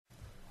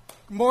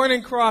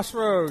Morning,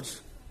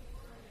 Crossroads.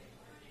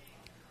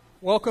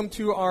 Welcome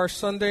to our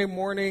Sunday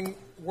morning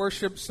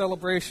worship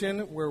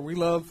celebration where we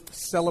love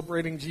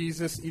celebrating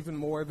Jesus even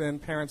more than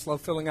parents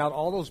love filling out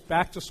all those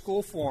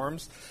back-to-school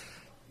forms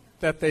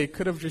that they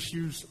could have just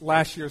used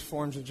last year's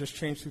forms and just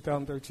changed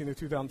 2013 to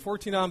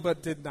 2014 on,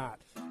 but did not.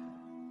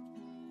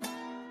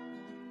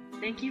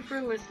 Thank you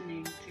for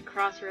listening to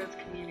Crossroads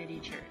Community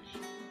Church.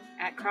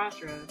 At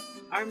Crossroads,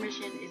 our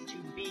mission is to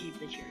be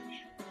the church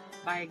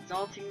by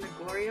exalting the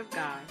glory of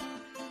God,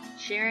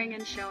 sharing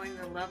and showing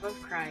the love of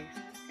Christ,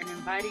 and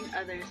inviting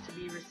others to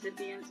be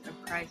recipients of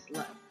Christ's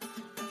love.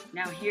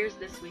 Now here's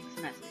this week's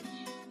message.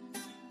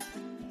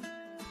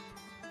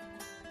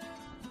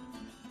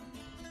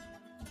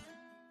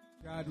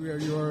 God, we are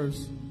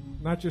yours,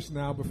 not just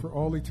now, but for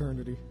all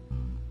eternity.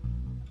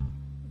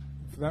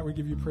 For that we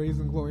give you praise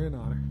and glory and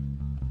honor.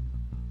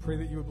 Pray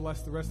that you would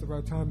bless the rest of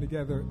our time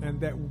together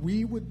and that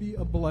we would be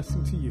a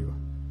blessing to you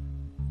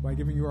by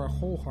giving you our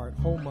whole heart,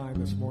 whole mind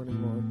this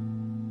morning, Lord.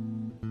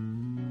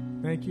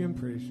 Thank you and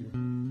praise you.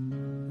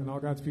 And all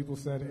God's people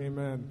said,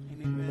 amen.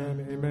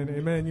 Amen. Amen. Amen.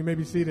 Amen. You may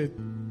be seated.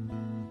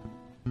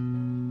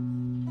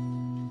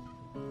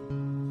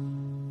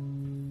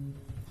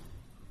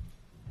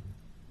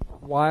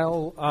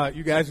 While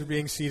you guys are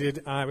being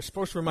seated, I was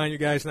supposed to remind you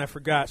guys, and I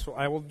forgot, so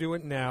I will do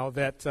it now,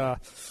 that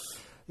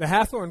the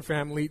Hathorn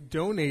family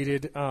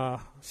donated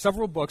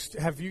several books.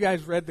 Have you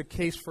guys read The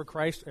Case for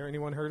Christ? Or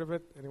anyone heard of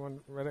it?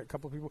 Anyone read it? A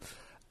couple of people.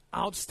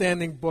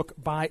 Outstanding book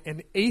by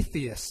an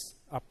atheist,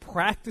 a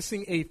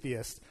practicing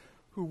atheist,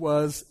 who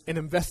was an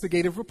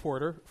investigative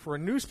reporter for a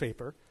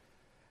newspaper,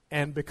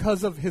 and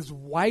because of his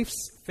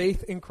wife's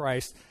faith in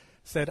Christ,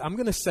 said, I'm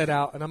going to set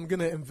out and I'm going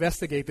to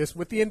investigate this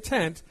with the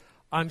intent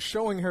on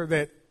showing her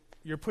that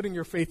you're putting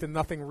your faith in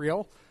nothing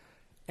real,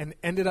 and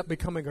ended up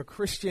becoming a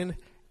Christian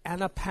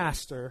and a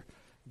pastor,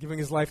 giving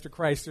his life to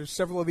Christ. There's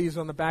several of these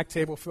on the back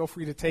table. Feel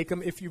free to take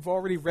them. If you've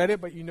already read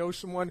it, but you know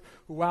someone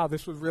who, wow,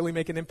 this would really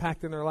make an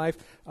impact in their life,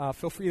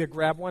 feel free to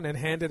grab one and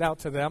hand it out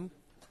to them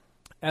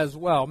as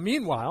well.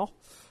 Meanwhile,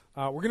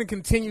 we're going to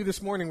continue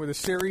this morning with a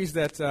series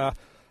that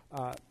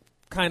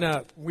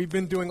we've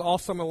been doing all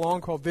summer long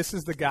called This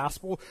is the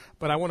Gospel,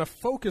 but I want to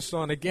focus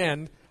on,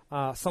 again,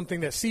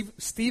 something that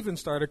Stephen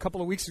started a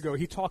couple of weeks ago.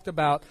 He talked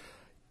about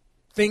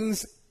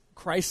things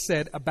Christ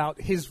said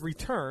about his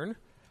return.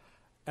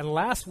 And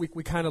last week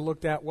we kind of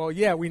looked at, well,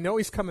 yeah, we know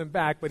he's coming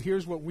back, but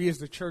here's what we as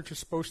the church are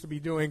supposed to be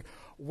doing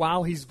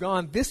while he's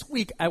gone. This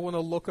week I want to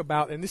look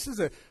about, and this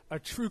is a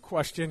true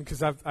question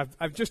because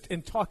I've just,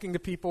 in talking to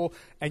people,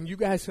 and you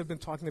guys have been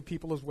talking to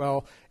people as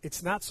well,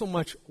 it's not so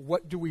much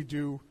what do we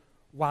do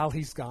while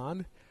he's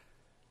gone,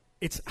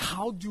 it's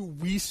how do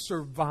we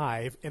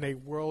survive in a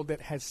world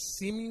that has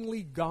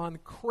seemingly gone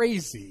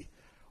crazy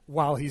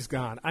while he's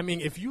gone. I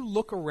mean, if you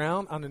look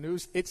around on the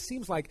news, it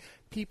seems like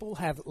people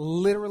have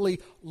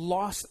literally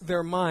lost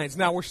their minds.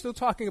 Now, we're still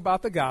talking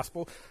about the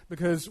gospel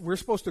because we're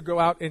supposed to go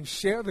out and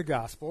share the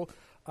gospel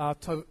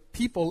to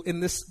people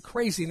in this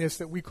craziness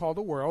that we call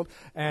the world.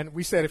 And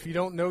we said, if you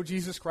don't know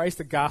Jesus Christ,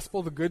 the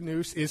gospel, the good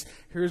news is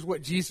here's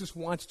what Jesus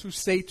wants to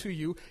say to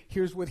you.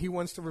 Here's what he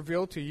wants to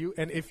reveal to you.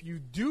 And if you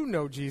do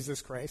know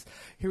Jesus Christ,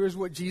 here's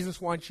what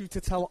Jesus wants you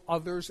to tell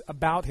others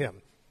about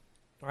him.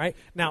 All right?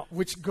 Now,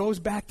 which goes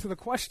back to the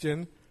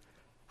question,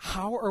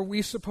 how are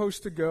we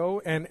supposed to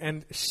go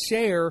and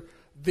share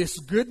this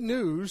good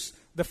news,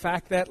 the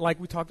fact that, like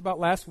we talked about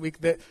last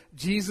week, that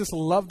Jesus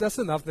loved us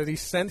enough that he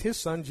sent his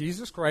son,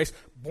 Jesus Christ,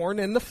 born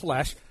in the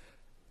flesh,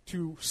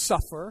 to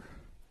suffer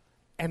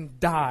and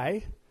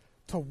die,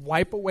 to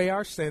wipe away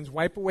our sins,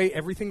 wipe away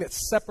everything that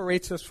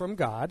separates us from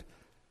God,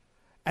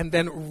 and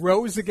then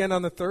rose again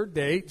on the third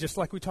day, just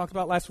like we talked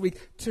about last week,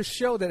 to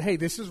show that, hey,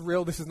 this is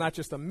real. This is not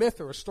just a myth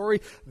or a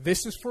story.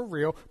 This is for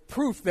real.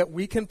 Proof that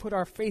we can put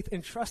our faith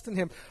and trust in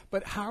him.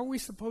 But how are we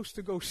supposed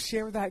to go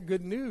share that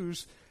good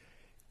news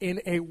in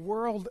a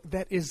world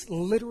that is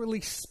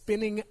literally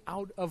spinning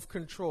out of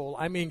control?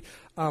 I mean,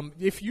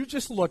 if you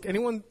just look,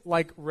 anyone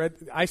read,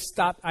 I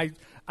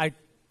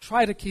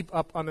try to keep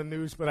up on the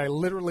news, but I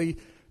literally,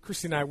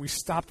 Christy and I, we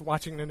stopped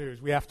watching the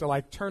news. We have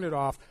to turn it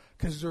off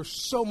because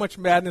there's so much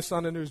madness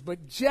on the news.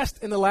 But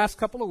just in the last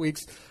couple of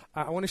weeks,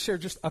 I want to share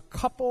just a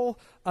couple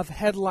of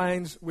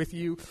headlines with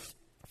you.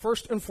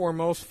 First and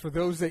foremost, for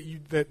those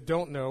that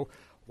don't know,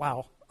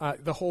 wow,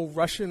 the whole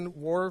Russian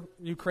war,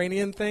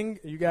 Ukrainian thing,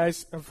 you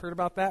guys have heard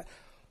about that?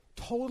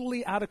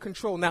 Totally out of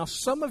control. Now,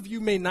 some of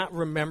you may not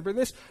remember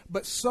this,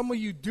 but some of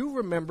you do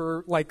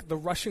remember, the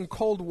Russian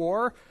Cold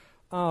War,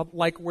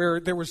 where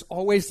there was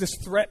always this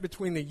threat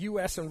between the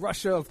U.S. and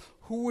Russia of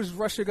who was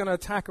Russia going to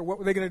attack or what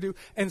were they going to do.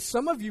 And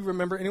some of you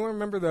remember, anyone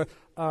remember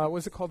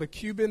the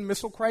Cuban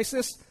Missile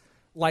Crisis?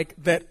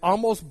 That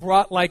almost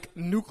brought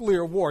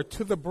nuclear war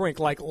to the brink,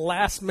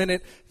 last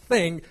minute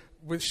thing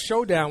with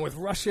showdown with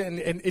Russia,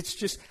 and it's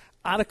just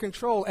out of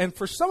control. And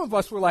for some of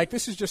us, we're like,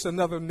 this is just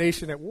another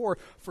nation at war.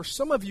 For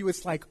some of you,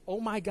 it's like, oh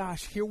my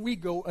gosh, here we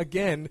go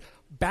again,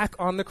 back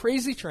on the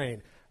crazy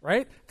train,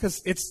 right?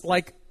 Because it's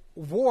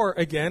war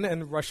again,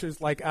 and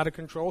Russia's out of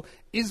control.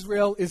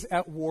 Israel is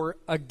at war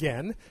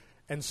again.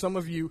 And some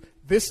of you,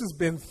 this has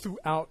been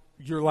throughout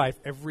your life.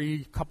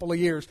 Every couple of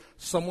years,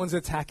 someone's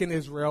attacking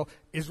Israel.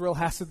 Israel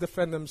has to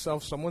defend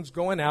themselves. Someone's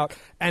going out.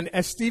 And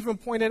as Stephen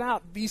pointed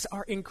out, these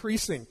are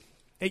increasing.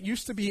 It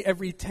used to be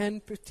every 10,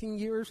 15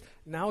 years.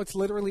 Now it's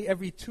literally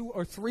every 2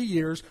 or 3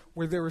 years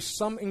where there is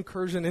some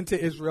incursion into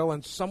Israel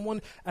and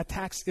someone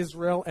attacks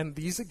Israel. And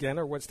these, again,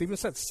 are what Stephen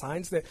said,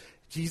 signs that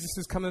Jesus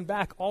is coming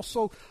back.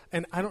 Also,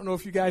 and I don't know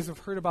if you guys have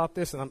heard about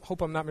this, and I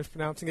hope I'm not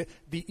mispronouncing it,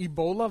 the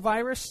Ebola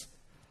virus,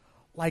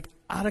 like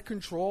out of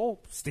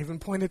control. Stephen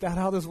pointed that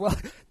out as well.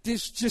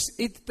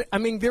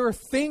 There are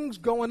things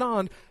going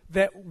on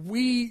that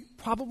we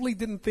probably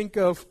didn't think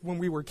of when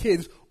we were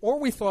kids, or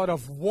we thought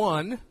of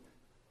one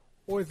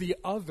or the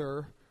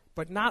other,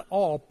 but not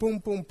all, boom,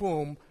 boom,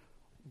 boom,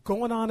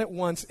 going on at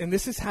once. And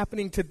this is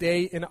happening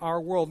today in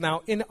our world.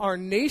 Now, in our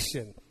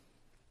nation,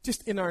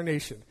 just in our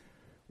nation,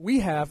 we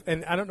have,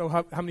 and I don't know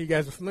how many of you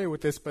guys are familiar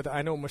with this, but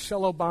I know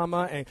Michelle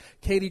Obama and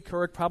Katie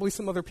Couric, probably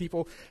some other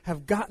people,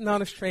 have gotten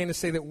on a train to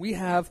say that we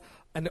have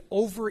an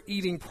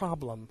overeating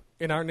problem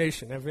in our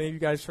nation. Have any of you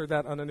guys heard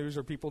that on the news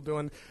or people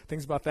doing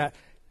things about that?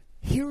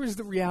 Here is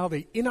the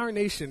reality. In our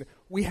nation,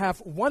 we have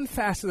one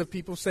facet of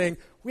people saying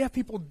we have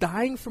people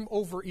dying from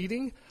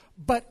overeating,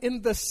 but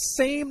in the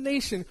same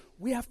nation,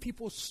 we have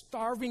people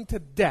starving to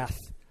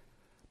death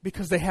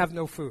because they have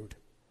no food.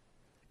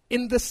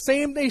 In the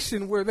same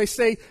nation where they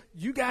say,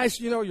 you guys,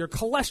 your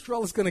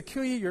cholesterol is going to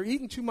kill you, you're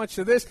eating too much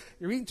of this,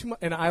 you're eating too much,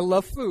 and I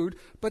love food,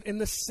 but in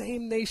the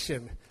same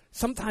nation,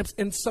 sometimes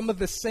in some of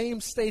the same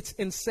states,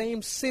 in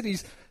same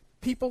cities,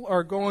 people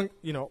are going,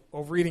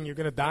 overeating, you're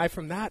going to die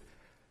from that.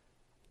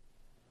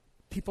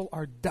 People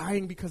are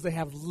dying because they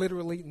have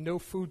literally no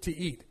food to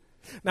eat.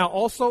 Now,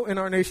 also in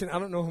our nation, I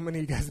don't know how many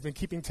of you guys have been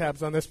keeping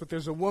tabs on this, but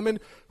there's a woman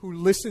who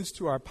listens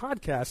to our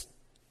podcast,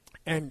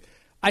 and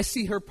I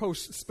see her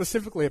post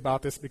specifically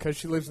about this because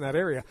she lives in that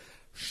area.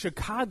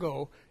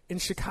 In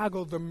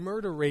Chicago, the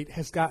murder rate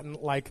has gotten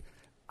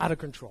out of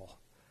control.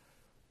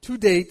 To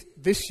date,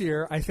 this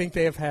year, I think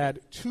they have had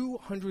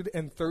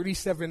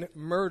 237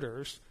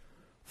 murders,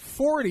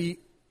 40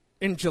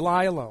 in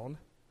July alone,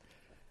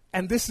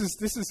 and this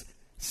is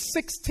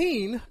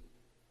 16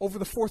 over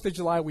the 4th of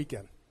July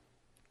weekend.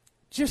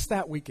 Just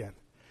that weekend.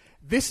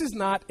 This is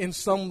not in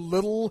some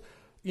little,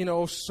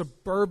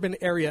 suburban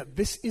area.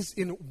 This is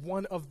in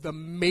one of the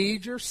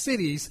major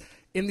cities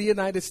in the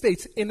United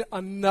States. In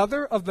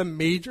another of the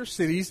major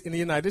cities in the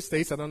United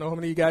States, I don't know how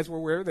many of you guys were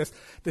aware of this,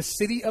 the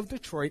city of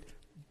Detroit,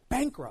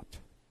 bankrupt.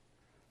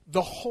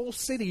 The whole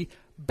city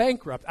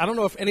bankrupt. I don't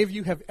know if any of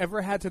you have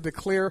ever had to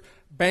declare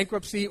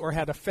bankruptcy or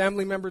had a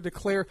family member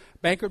declare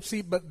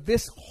bankruptcy, but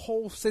this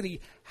whole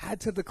city had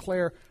to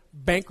declare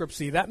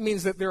bankruptcy. That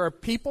means that there are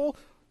people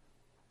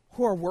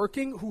who are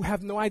working who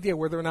have no idea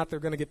whether or not they're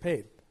going to get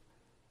paid.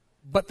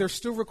 But they're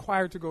still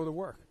required to go to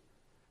work.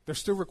 They're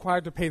still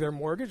required to pay their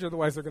mortgage,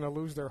 otherwise they're going to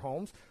lose their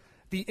homes.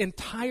 The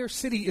entire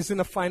city is in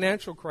a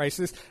financial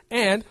crisis,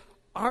 and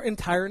our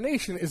entire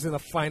nation is in a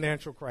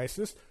financial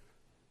crisis.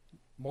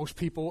 Most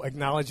people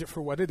acknowledge it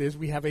for what it is.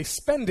 We have a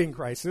spending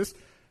crisis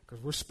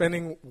because we're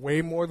spending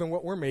way more than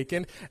what we're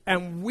making.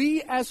 And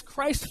we as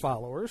Christ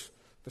followers,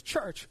 the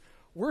church,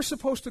 we're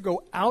supposed to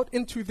go out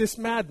into this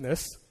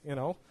madness,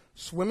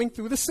 swimming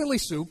through the silly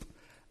soup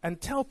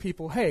and tell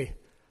people, hey,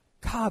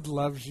 God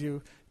loves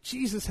you.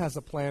 Jesus has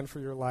a plan for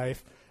your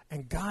life.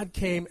 And God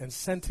came and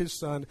sent his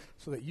son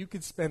so that you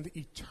could spend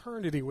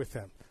eternity with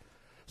him.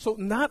 So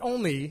not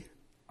only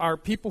are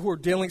people who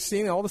are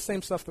seeing all the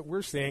same stuff that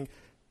we're seeing,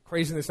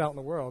 craziness out in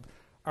the world,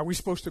 are we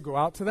supposed to go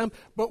out to them?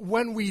 But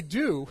when we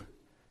do,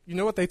 you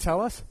know what they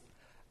tell us?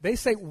 They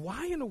say,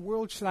 why in the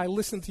world should I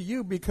listen to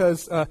you?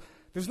 Because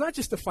there's not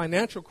just a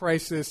financial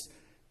crisis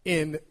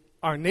in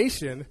our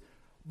nation,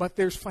 but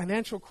there's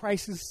financial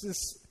crises,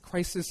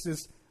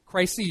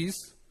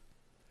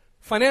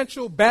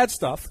 financial bad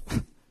stuff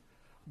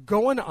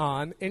going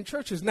on in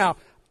churches. Now,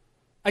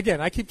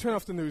 again, I keep turning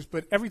off the news,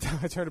 but every time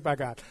I turn it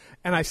back on,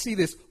 and I see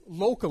this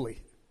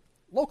locally,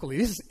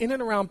 this is in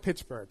and around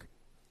Pittsburgh.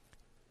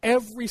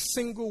 Every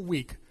single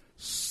week,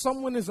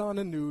 someone is on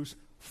the news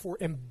for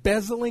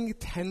embezzling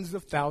tens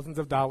of thousands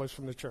of dollars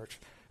from the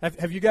church.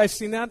 Have you guys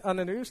seen that on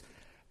the news?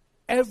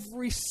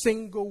 Every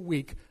single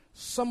week,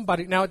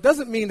 somebody. Now, it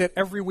doesn't mean that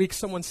every week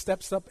someone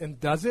steps up and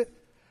does it.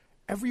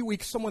 Every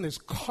week, someone is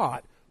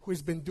caught who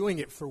has been doing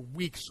it for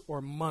weeks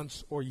or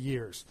months or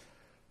years.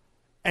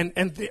 And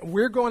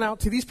we're going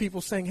out to these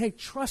people saying, hey,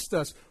 trust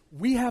us.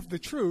 We have the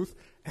truth.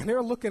 And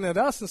they're looking at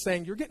us and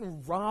saying, you're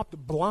getting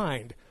robbed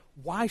blind.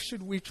 Why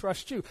should we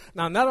trust you?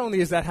 Now, not only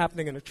is that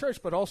happening in a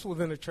church, but also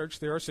within a church,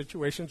 there are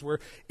situations where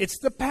it's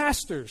the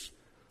pastors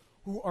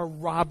who are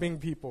robbing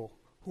people,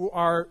 who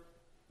are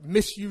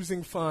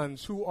misusing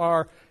funds, who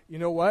are,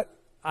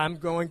 I'm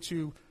going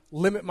to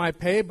limit my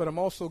pay, but I'm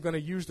also going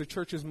to use the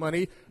church's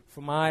money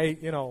for my,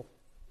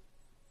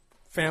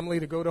 family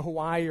to go to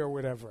Hawaii or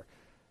whatever.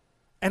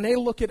 And they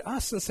look at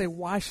us and say,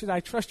 why should I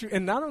trust you?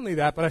 And not only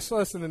that, but I saw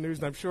this in the news,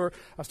 and I'm sure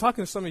I was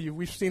talking to some of you.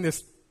 We've seen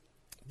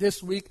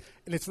this week,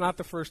 and it's not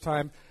the first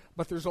time,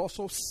 but there's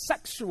also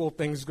sexual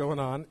things going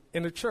on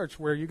in the church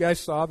where you guys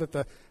saw that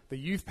the the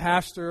youth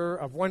pastor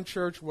of one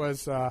church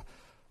was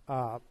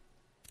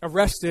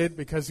arrested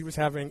because he was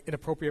having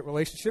inappropriate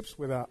relationships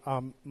with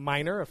a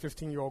minor, a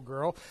 15-year-old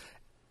girl.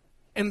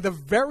 And the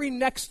very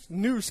next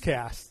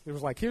newscast, it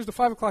was like, here's the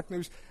 5 o'clock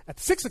news. At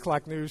 6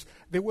 o'clock news,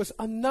 there was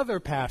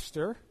another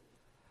pastor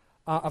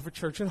of a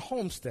church in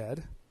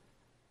Homestead,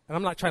 and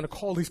I'm not trying to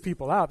call these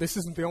people out. This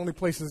isn't the only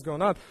place this is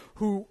going on,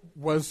 who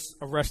was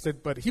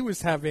arrested, but he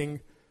was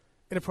having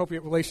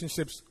inappropriate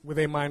relationships with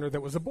a minor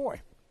that was a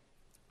boy.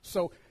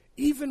 So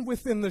even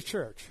within the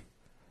church,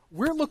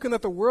 we're looking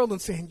at the world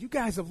and saying, you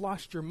guys have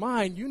lost your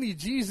mind. You need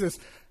Jesus.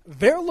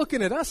 They're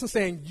looking at us and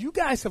saying, you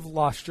guys have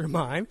lost your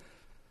mind.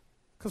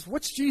 Because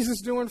what's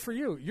Jesus doing for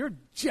you? You're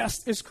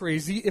just as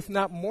crazy, if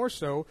not more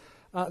so,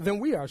 than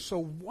we are.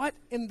 So what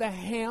in the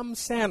ham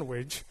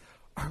sandwich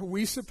are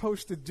we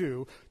supposed to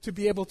do to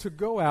be able to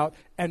go out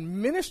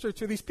and minister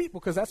to these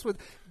people? Because that's what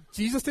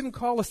Jesus didn't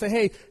call us to,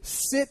 hey,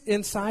 sit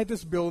inside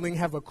this building,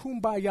 have a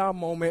kumbaya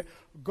moment,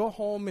 go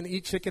home and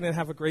eat chicken and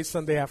have a great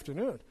Sunday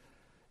afternoon.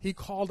 He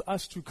called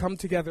us to come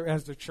together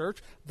as the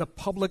church, the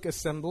public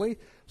assembly,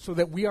 so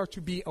that we are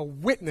to be a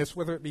witness,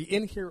 whether it be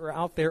in here or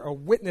out there, a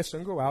witness,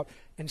 and go out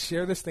and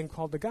share this thing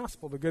called the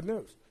gospel, the good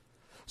news.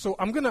 So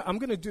I'm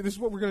gonna do, this is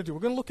what we're going to do.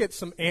 We're going to look at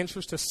some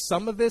answers to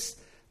some of this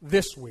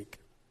week.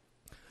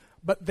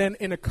 But then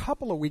in a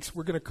couple of weeks,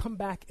 we're going to come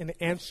back and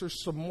answer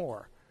some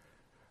more.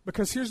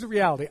 Because here's the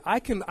reality. I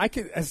can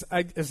as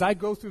I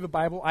go through the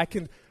Bible, I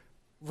can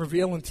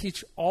reveal and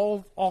teach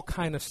all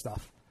kind of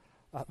stuff.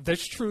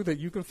 That's true that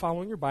you can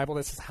follow in your Bible.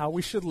 This is how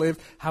we should live,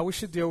 how we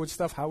should deal with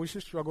stuff, how we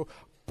should struggle.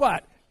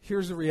 But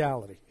here's the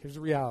reality.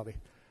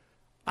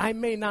 I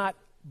may not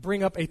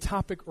bring up a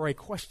topic or a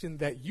question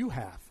that you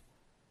have,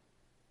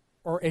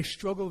 or a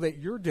struggle that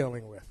you're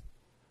dealing with,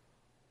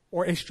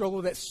 or a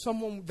struggle that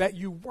someone that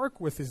you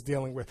work with is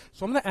dealing with.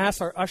 So I'm going to ask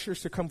our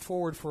ushers to come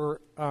forward for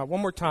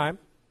one more time.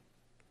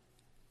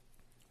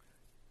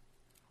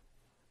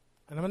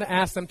 And I'm going to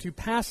ask them to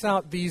pass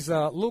out these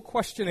little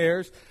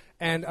questionnaires.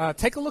 And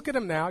take a look at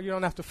them now. You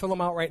don't have to fill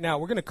them out right now.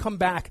 We're going to come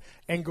back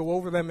and go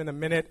over them in a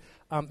minute.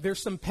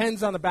 There's some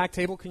pens on the back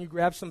table. Can you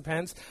grab some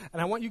pens?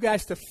 And I want you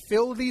guys to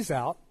fill these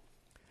out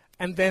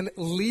and then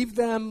leave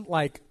them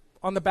like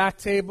on the back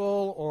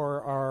table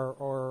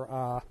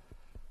or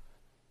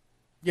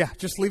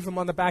just leave them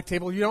on the back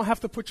table. You don't have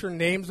to put your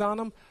names on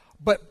them,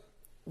 but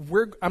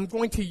I'm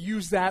going to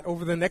use that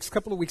over the next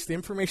couple of weeks, the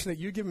information that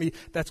you give me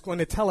that's going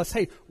to tell us,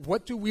 hey,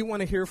 what do we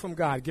want to hear from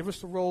God? Give us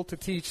the role to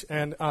teach.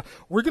 And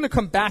we're going to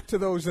come back to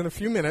those in a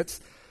few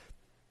minutes.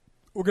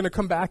 We're going to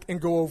come back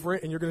and go over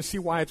it, and you're going to see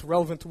why it's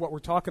relevant to what we're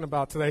talking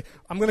about today.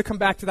 I'm going to come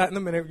back to that in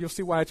a minute. You'll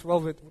see why it's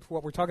relevant to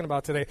what we're talking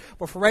about today.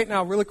 But for right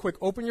now, really quick,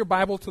 open your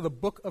Bible to the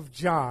book of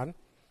John,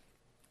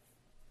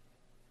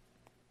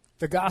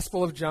 the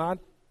Gospel of John,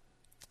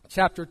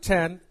 chapter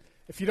 10.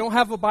 If you don't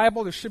have a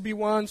Bible, there should be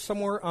one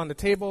somewhere on the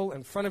table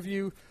in front of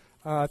you,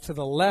 to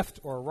the left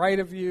or right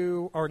of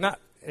you, or not.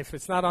 If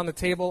it's not on the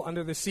table,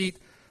 under the seat,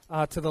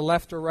 to the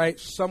left or right,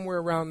 somewhere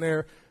around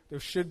there, there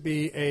should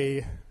be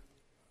a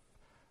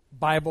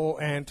Bible.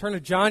 And turn to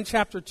John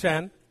chapter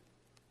 10.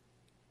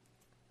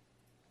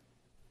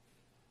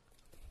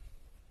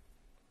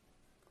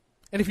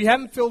 And if you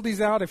haven't filled these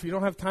out, if you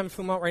don't have time to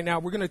fill them out right now,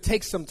 we're going to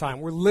take some time.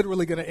 We're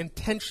literally going to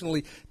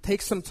intentionally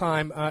take some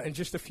time in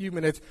just a few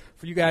minutes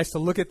for you guys to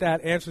look at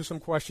that, answer some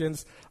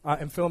questions,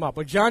 and fill them out.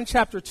 But John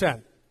chapter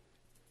 10.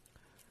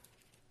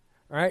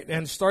 All right,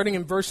 and starting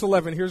in verse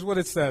 11, here's what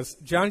it says.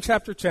 John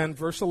chapter 10,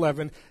 verse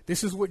 11,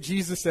 this is what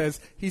Jesus says.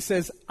 He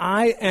says,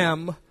 I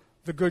am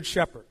the good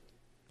shepherd.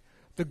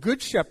 The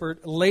good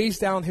shepherd lays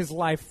down his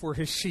life for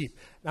his sheep.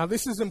 Now,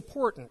 this is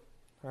important,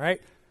 all right,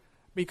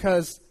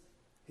 because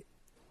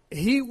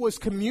he was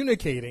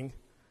communicating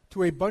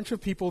to a bunch of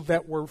people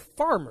that were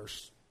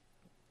farmers.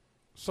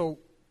 So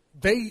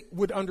they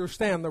would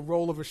understand the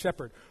role of a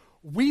shepherd.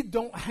 We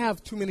don't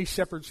have too many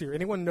shepherds here.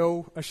 Anyone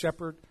know a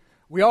shepherd?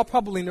 We all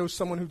probably know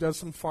someone who does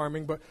some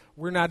farming, but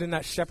we're not in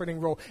that shepherding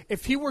role.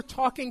 If he were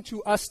talking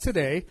to us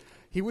today,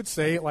 he would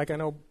say, like I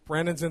know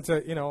Brandon's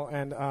into,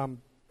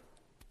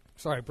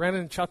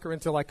 Brandon and Chuck are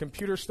into like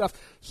computer stuff.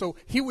 So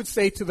he would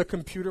say to the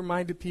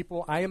computer-minded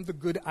people, I am the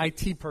good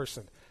IT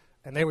person.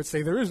 And they would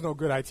say there is no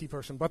good IT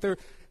person, but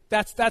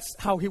that's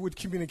how he would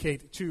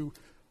communicate to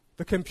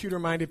the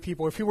computer-minded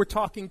people. If he were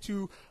talking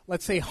to,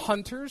 let's say,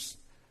 hunters,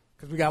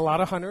 because we got a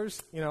lot of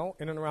hunters, in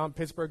and around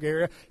Pittsburgh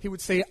area, he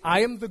would say, I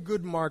am the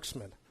good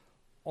marksman,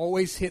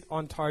 always hit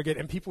on target.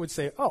 And people would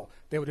say, oh,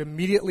 they would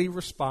immediately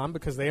respond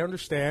because they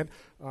understand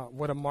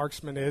what a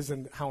marksman is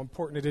and how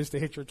important it is to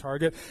hit your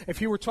target. If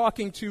he were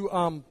talking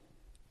to,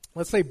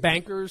 let's say,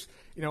 bankers,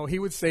 he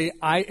would say,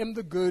 I am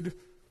the good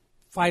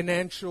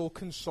financial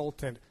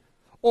consultant.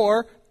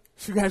 Or,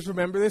 if you guys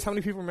remember this, how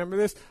many people remember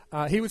this?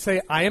 He would say,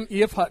 I am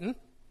E.F. Hutton.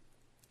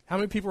 How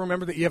many people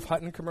remember the E.F.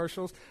 Hutton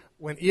commercials?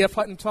 When E.F.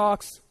 Hutton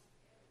talks,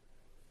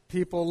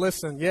 people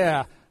listen.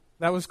 Yeah,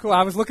 that was cool.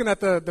 I was looking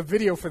at the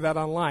video for that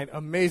online.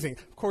 Amazing.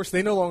 Of course,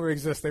 they no longer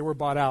exist. They were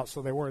bought out,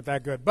 so they weren't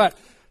that good. But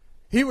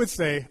He would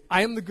say,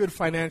 I am the good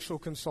financial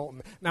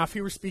consultant. Now, if he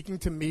were speaking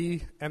to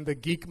me and the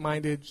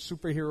geek-minded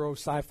superhero,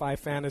 sci-fi,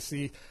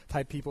 fantasy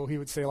type people, he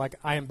would say, like,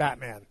 I am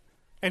Batman.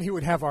 And he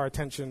would have our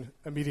attention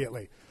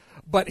immediately.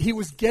 But he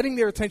was getting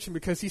their attention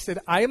because he said,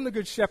 I am the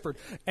good shepherd.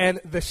 And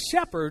the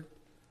shepherd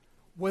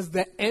was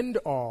the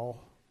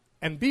end-all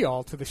and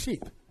be-all to the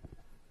sheep.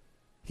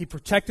 He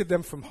protected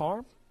them from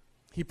harm.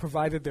 He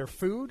provided their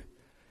food.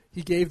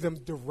 He gave them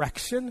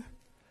direction.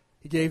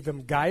 He gave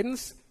them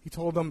guidance. He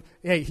told them,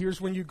 hey,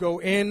 here's when you go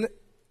in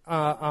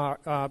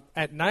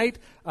at night.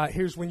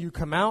 Here's when you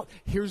come out.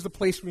 Here's the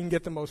place where you can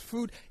get the most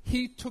food.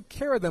 He took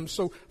care of them.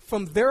 So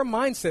from their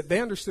mindset, they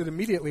understood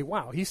immediately,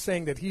 wow, he's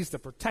saying that he's the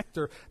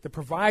protector, the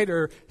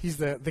provider, he's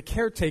the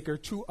caretaker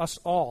to us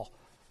all.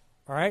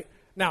 All right?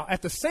 Now,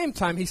 at the same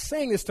time, he's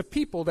saying this to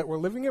people that were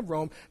living in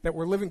Rome, that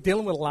were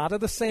dealing with a lot of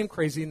the same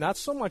crazy, not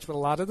so much, but a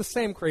lot of the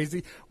same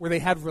crazy, where they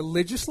had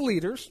religious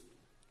leaders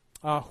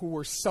who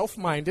were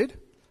self-minded.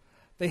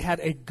 They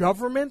had a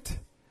government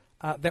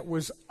that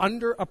was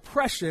under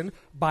oppression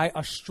by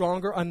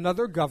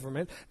another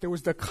government. There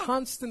was the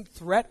constant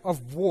threat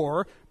of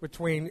war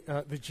between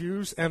the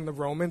Jews and the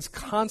Romans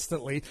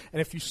constantly. And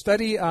if you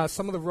study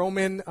some of the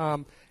Roman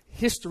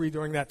history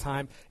during that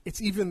time,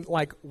 it's even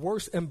like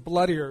worse and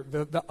bloodier.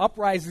 The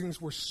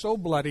uprisings were so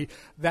bloody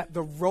that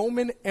the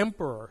Roman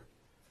emperor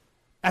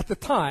at the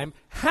time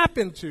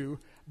happened to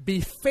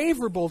be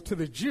favorable to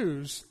the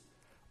Jews,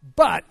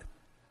 but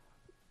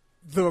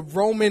the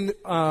Roman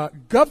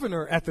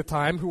governor at the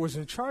time, who was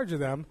in charge of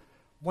them,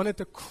 wanted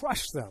to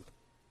crush them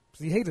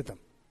because he hated them.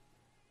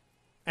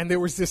 And there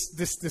was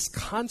this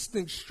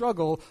constant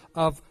struggle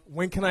of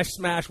when can I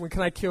smash, when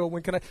can I kill,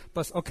 when can I?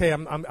 But okay,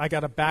 I got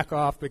to back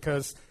off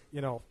because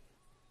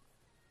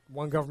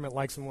one government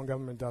likes and one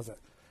government doesn't.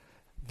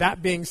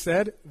 That being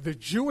said, the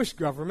Jewish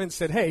government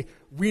said, hey,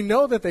 we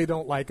know that they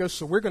don't like us,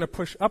 so we're going to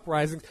push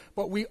uprisings,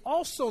 but we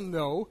also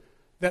know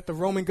that the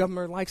Roman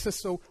government likes us,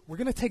 so we're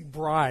going to take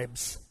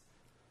bribes.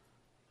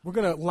 We're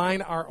going to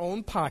line our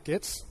own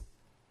pockets,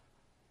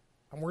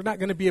 and we're not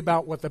going to be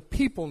about what the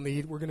people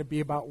need. We're going to be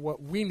about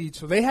what we need.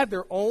 So they had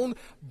their own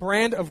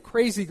brand of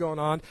crazy going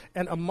on,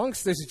 and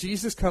amongst this,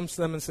 Jesus comes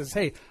to them and says,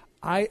 hey,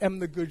 I am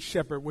the good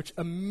shepherd, which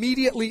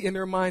immediately in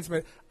their minds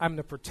meant, I'm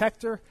the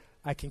protector,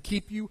 I can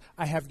keep you,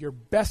 I have your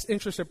best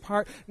interest at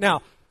heart.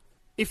 Now,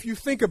 if you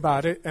think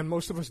about it, and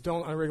most of us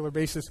don't on a regular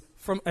basis,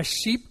 from a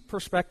sheep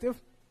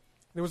perspective,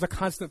 there was a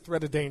constant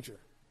threat of danger,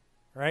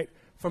 right?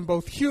 From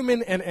both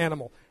human and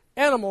animal.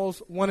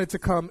 Animals wanted to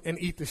come and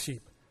eat the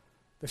sheep.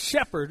 The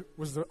shepherd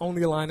was the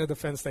only line of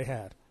defense they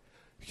had.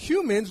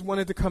 Humans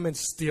wanted to come and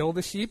steal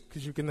the sheep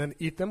because you can then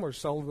eat them or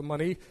sell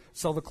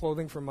the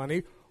clothing for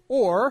money.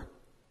 Or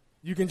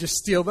you can just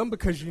steal them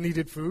because you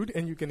needed food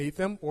and you can eat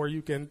them, or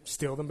you can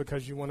steal them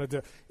because you wanted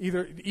to.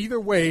 Either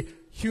way,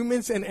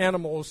 humans and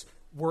animals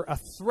were a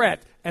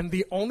threat, and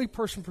the only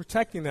person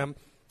protecting them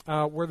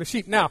were the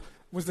sheep. Now,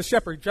 was the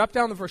shepherd. Drop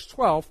down to verse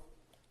 12.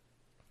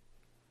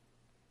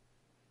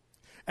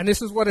 And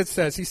this is what it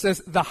says. He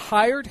says, the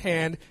hired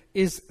hand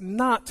is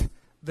not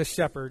the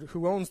shepherd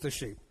who owns the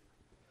sheep.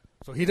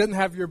 So he doesn't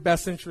have your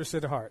best interest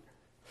at heart.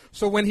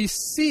 So when he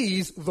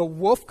sees the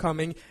wolf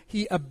coming,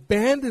 he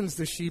abandons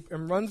the sheep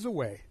and runs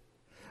away.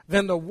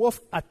 Then the wolf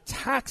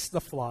attacks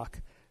the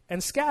flock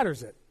and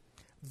scatters it.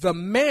 The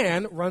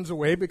man runs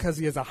away because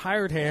he is a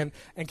hired hand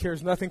and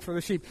cares nothing for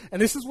the sheep.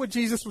 And this is what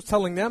Jesus was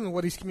telling them and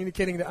what he's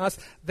communicating to us,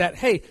 that,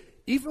 hey,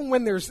 even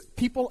when there's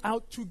people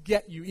out to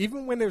get you,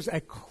 even when there's a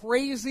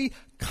crazy,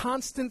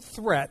 constant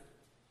threat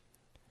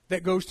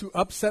that goes to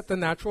upset the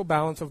natural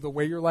balance of the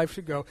way your life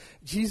should go,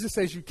 Jesus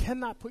says you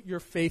cannot put your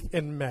faith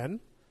in men,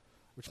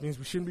 which means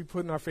we shouldn't be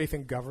putting our faith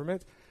in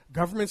government.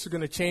 Governments are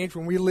going to change.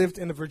 When we lived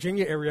in the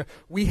Virginia area,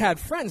 we had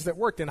friends that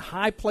worked in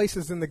high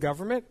places in the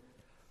government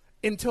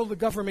until the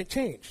government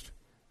changed,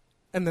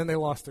 and then they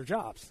lost their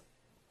jobs.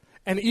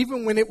 And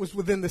even when it was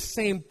within the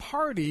same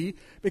party,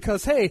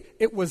 because, hey,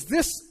 it was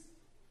this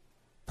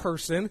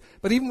person,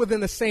 but even within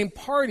the same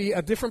party,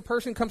 a different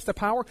person comes to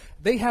power,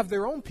 they have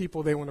their own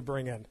people they want to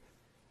bring in.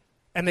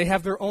 And they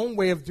have their own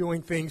way of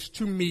doing things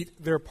to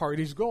meet their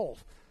party's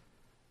goals.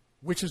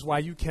 Which is why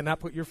you cannot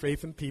put your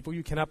faith in people.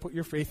 You cannot put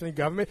your faith in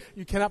government.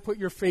 You cannot put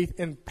your faith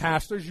in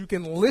pastors. You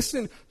can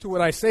listen to what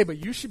I say, but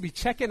you should be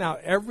checking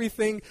out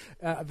everything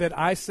that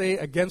I say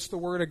against the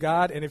Word of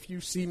God. And if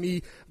you see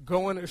me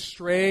going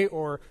astray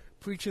or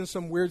preaching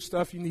some weird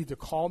stuff, you need to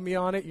call me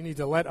on it. You need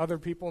to let other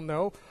people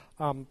know.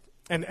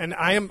 And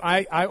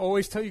I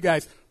always tell you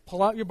guys,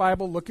 pull out your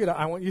Bible, look it up.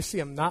 I want you to see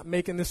I'm not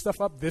making this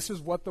stuff up. This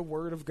is what the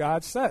Word of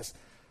God says.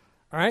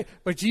 All right?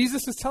 But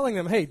Jesus is telling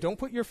them, hey, don't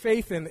put your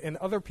faith in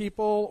other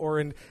people or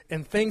in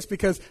things,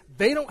 because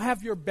they don't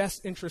have your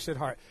best interest at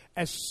heart.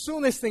 As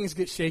soon as things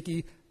get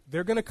shaky,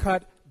 they're going to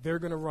cut, they're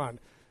going to run.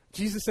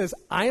 Jesus says,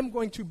 I am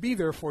going to be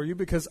there for you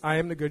because I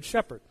am the good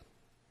shepherd.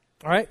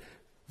 All right?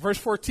 Verse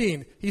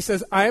 14, he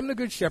says, I am the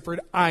good shepherd.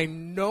 I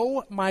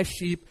know my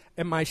sheep,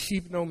 and my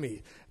sheep know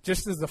me.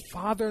 Just as the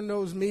Father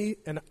knows me,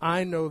 and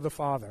I know the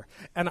Father.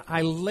 And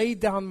I lay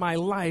down my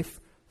life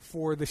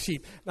for the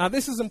sheep. Now,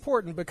 this is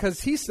important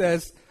because he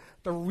says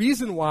The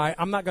reason why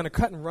I'm not going to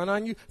cut and run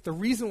on you, the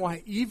reason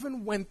why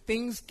even when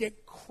things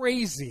get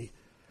crazy,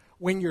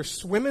 when you're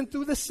swimming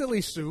through the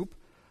silly soup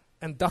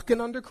and ducking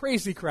under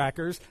crazy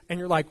crackers, and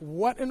you're like,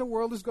 what in the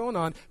world is going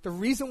on? The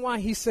reason why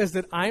he says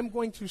that I'm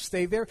going to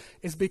stay there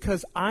is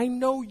because I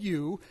know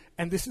you,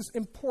 and this is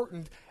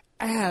important,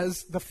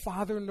 as the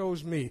Father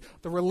knows me.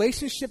 The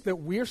relationship that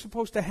we're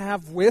supposed to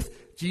have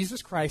with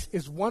Jesus Christ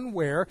is one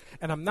where,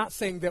 and I'm not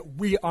saying that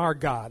we are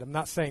God, I'm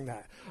not saying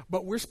that,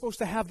 but we're supposed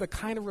to have the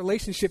kind of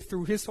relationship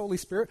through his Holy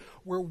Spirit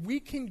where we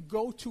can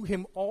go to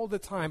him all the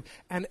time.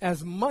 And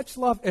as much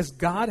love as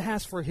God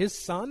has for his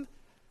Son,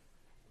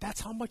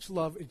 that's how much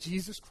love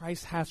Jesus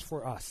Christ has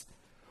for us.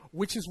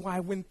 Which is why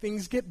when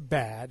things get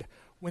bad,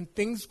 when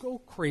things go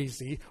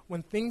crazy,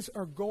 when things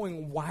are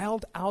going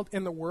wild out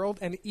in the world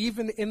and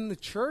even in the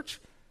church,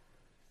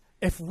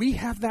 if we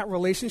have that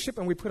relationship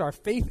and we put our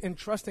faith and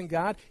trust in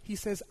God, he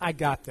says, I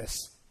got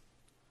this.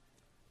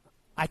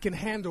 I can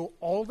handle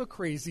all the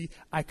crazy.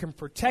 I can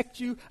protect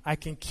you. I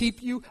can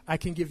keep you. I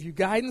can give you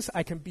guidance.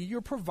 I can be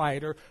your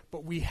provider.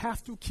 But we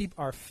have to keep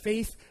our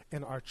faith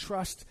and our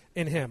trust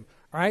in him.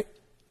 All right?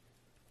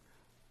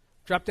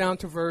 Drop down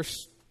to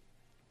verse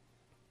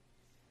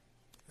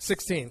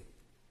 16.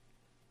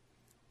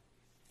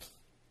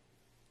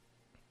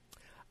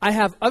 I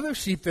have other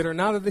sheep that are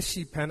not of the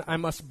sheep pen. I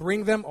must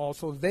bring them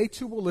also. They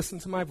too will listen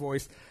to my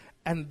voice,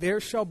 and there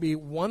shall be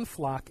one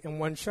flock and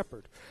one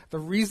shepherd. The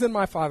reason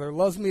my Father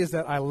loves me is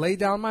that I lay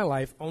down my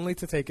life only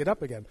to take it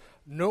up again.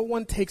 No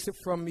one takes it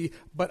from me,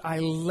 but I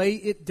lay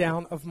it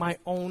down of my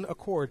own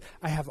accord.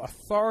 I have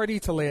authority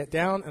to lay it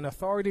down and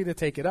authority to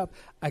take it up.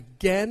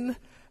 Again,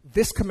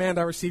 this command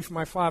I received from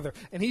my Father.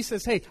 And he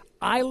says, hey,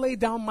 I lay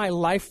down my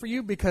life for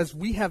you because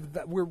we're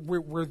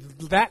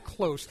that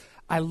close.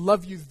 I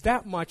love you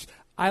that much.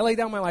 I lay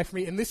down my life for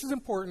me. And this is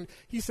important.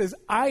 He says,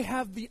 I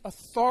have the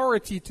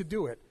authority to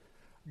do it.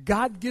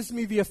 God gives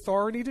me the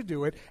authority to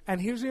do it. And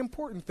here's the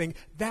important thing.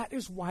 That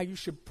is why you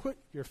should put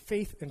your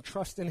faith and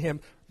trust in him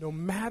no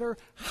matter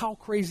how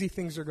crazy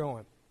things are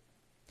going.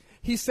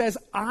 He says,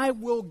 I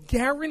will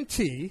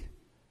guarantee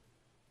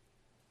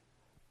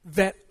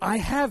that I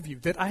have you,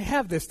 that I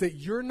have this, that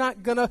you're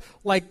not going to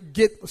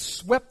get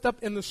swept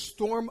up in the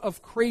storm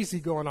of crazy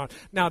going on.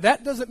 Now,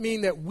 that doesn't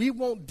mean that we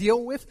won't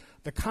deal with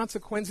the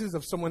consequences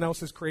of someone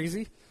else's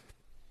crazy,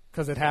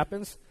 because it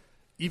happens,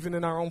 even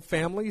in our own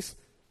families.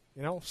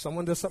 You know,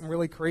 someone does something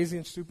really crazy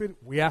and stupid,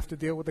 we have to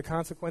deal with the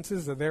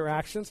consequences of their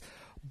actions.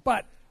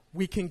 But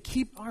we can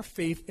keep our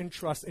faith and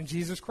trust in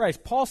Jesus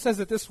Christ. Paul says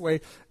it this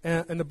way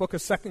in the book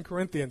of 2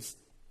 Corinthians.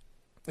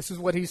 This is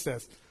what he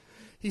says.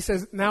 He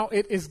says, now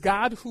it is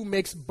God who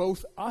makes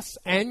both us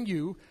and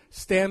you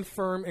stand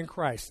firm in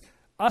Christ.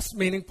 Us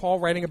meaning Paul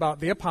writing about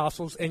the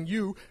apostles, and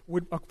you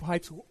would apply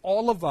to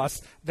all of us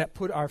that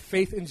put our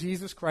faith in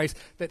Jesus Christ,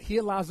 that he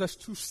allows us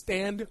to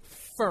stand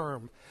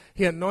firm.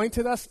 He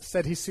anointed us,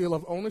 set his seal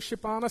of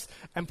ownership on us,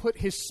 and put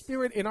his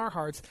Spirit in our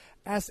hearts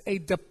as a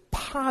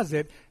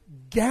deposit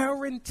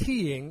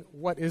guaranteeing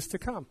what is to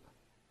come.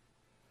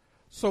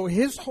 So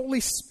his Holy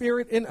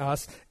Spirit in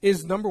us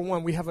is, number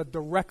one, we have a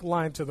direct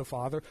line to the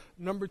Father.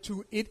 Number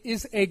two, it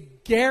is a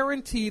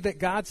guarantee that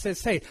God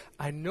says, hey,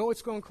 I know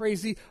it's going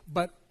crazy,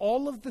 but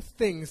all of the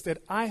things that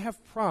I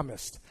have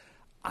promised,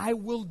 I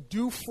will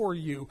do for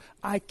you.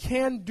 I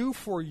can do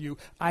for you.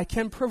 I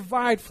can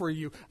provide for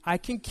you. I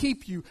can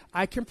keep you.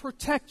 I can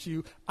protect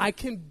you. I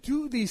can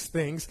do these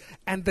things.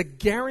 And the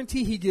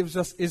guarantee he gives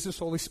us is his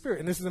Holy Spirit.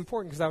 And this is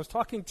important because I was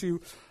talking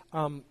to...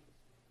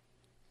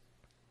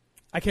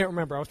 I can't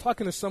remember. I was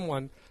talking to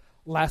someone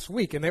last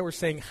week, and they were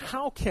saying,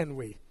 how can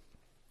we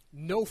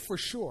know for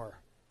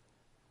sure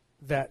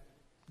that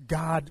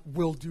God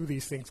will do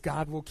these things?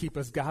 God will keep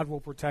us. God will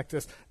protect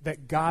us.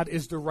 That God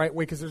is the right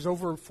way, because there's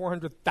over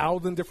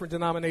 400,000 different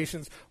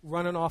denominations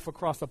running off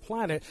across the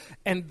planet.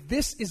 And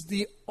this is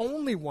the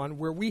only one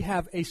where we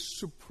have a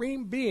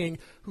supreme being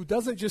who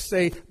doesn't just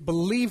say,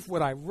 believe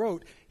what I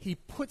wrote. He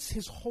puts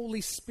his Holy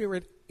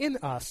Spirit in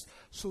us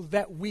so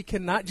that we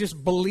can not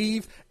just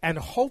believe and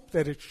hope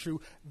that it's true,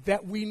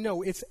 that we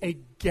know it's a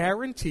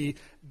guarantee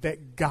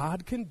that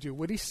God can do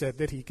what he said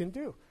that he can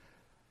do.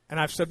 And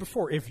I've said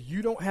before, if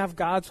you don't have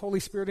God's Holy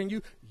Spirit in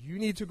you, you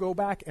need to go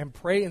back and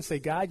pray and say,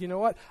 God, you know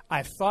what?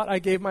 I thought I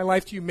gave my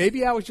life to you.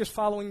 Maybe I was just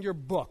following your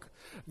book.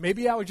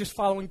 Maybe I was just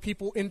following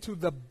people into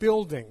the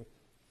building.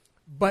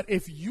 But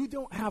if you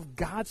don't have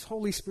God's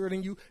Holy Spirit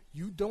in you,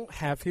 you don't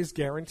have his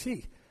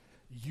guarantee.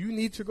 You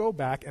need to go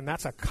back, and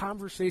that's a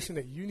conversation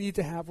that you need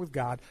to have with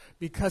God,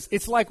 because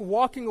it's like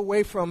walking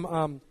away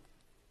from,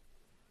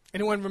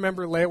 anyone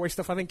remember layaway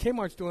stuff? I think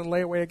Kmart's doing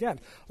layaway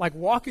again. Like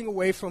walking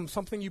away from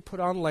something you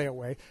put on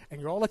layaway, and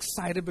you're all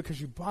excited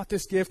because you bought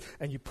this gift,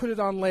 and you put it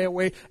on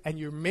layaway, and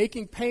you're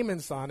making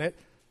payments on it,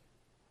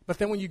 but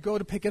then when you go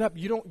to pick it up,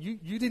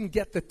 you didn't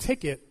get the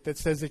ticket that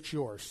says it's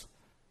yours.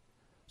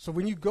 So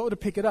when you go to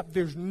pick it up,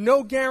 there's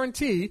no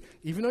guarantee,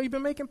 even though you've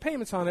been making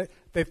payments on it,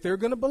 that they're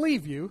going to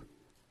believe you,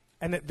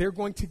 and that they're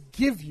going to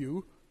give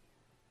you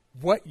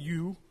what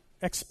you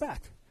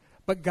expect.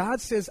 But God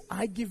says,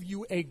 I give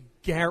you a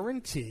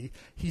guarantee.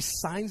 He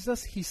signs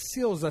us, he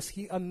seals us,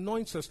 he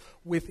anoints us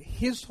with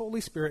his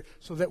Holy Spirit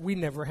so that we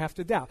never have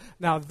to doubt.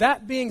 Now,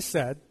 that being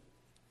said,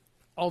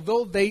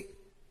 although they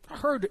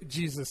heard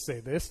Jesus say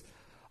this,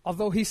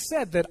 although he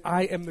said that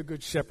I am the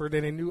good shepherd,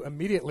 and they knew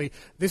immediately,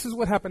 this is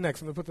what happened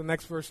next. I'm going to put the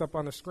next verse up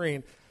on the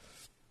screen.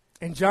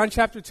 In John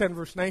chapter 10,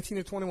 verse 19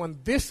 to 21,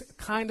 this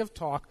kind of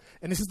talk,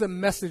 and this is the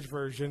Message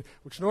version,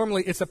 which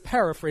normally it's a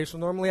paraphrase, so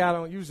normally I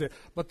don't use it,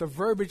 but the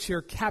verbiage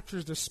here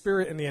captures the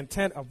spirit and the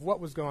intent of what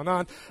was going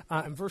on.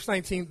 In verse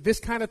 19, this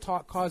kind of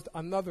talk caused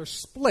another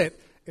split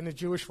in the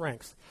Jewish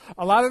ranks.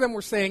 A lot of them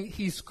were saying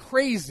he's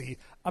crazy,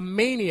 a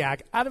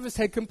maniac, out of his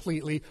head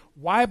completely.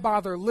 Why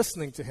bother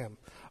listening to him?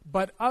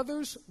 But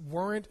others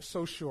weren't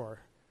so sure.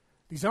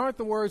 These aren't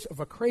the words of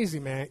a crazy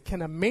man.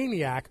 Can a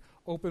maniac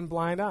open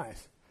blind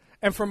eyes?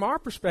 And from our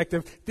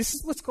perspective, this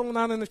is what's going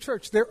on in the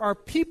church. There are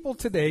people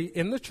today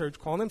in the church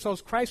calling themselves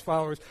Christ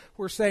followers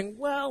who are saying,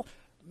 well,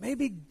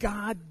 maybe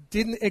God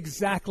didn't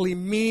exactly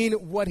mean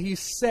what he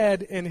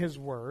said in his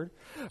word.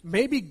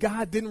 Maybe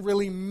God didn't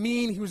really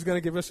mean he was going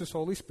to give us his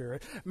Holy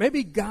Spirit.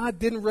 Maybe God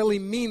didn't really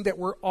mean that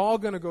we're all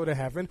going to go to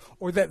heaven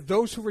or that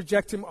those who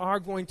reject him are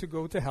going to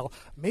go to hell.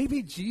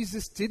 Maybe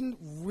Jesus didn't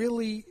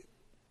really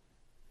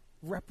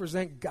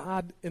represent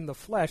God in the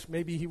flesh.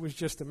 Maybe he was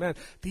just a man.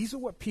 These are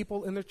what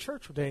people in the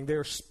church are doing.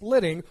 They're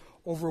splitting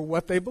over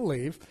what they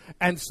believe.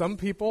 And some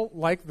people,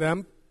 like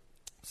them,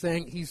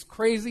 saying he's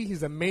crazy,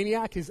 he's a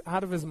maniac, he's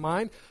out of his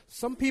mind.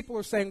 Some people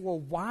are saying, well,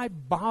 why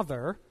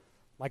bother,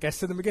 like I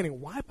said in the beginning,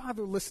 why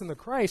bother listening to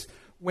Christ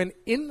when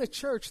in the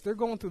church they're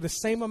going through the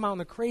same amount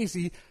of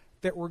crazy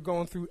that we're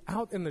going through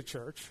out in the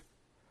church?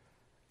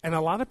 And a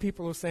lot of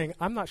people are saying,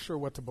 I'm not sure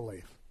what to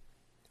believe.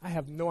 I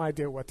have no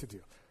idea what to do.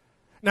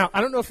 Now,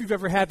 I don't know if you've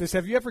ever had this.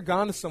 Have you ever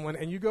gone to someone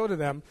and you go to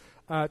them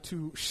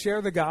to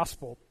share the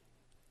gospel,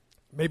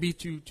 maybe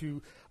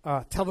to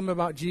tell them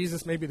about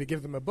Jesus, maybe to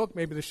give them a book,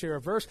 maybe to share a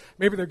verse,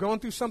 maybe they're going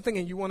through something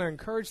and you want to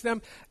encourage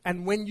them,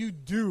 and when you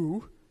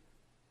do,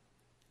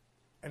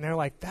 and they're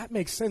like, that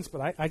makes sense,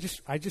 but I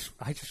just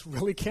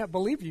really can't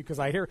believe you because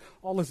I hear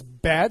all this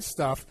bad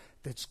stuff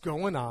that's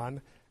going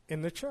on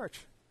in the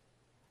church.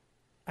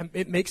 And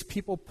it makes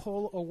people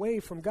pull away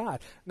from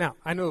God. Now,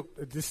 I know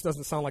this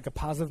doesn't sound like a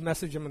positive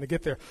message. I'm going to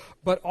get there.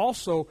 But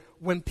also,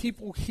 when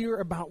people hear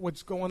about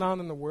what's going on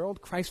in the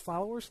world, Christ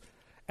followers,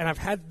 and I've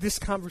had this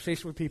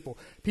conversation with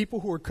people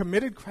who are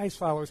committed Christ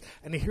followers,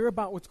 and they hear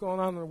about what's going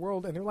on in the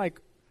world, and they're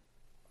like,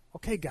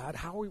 okay, God,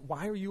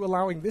 why are you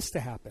allowing this to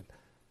happen?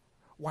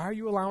 Why are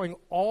you allowing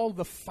all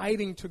the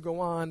fighting to go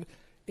on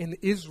in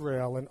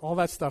Israel and all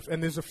that stuff?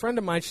 And there's a friend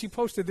of mine, she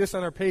posted this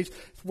on her page. It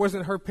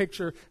wasn't her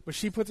picture, but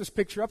she put this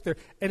picture up there,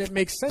 and it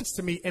makes sense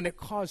to me, and it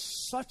caused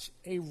such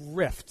a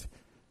rift,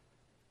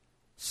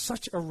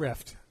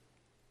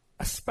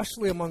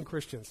 especially among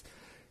Christians.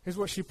 Here's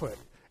what she put.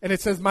 And it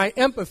says, my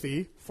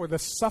empathy for the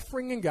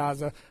suffering in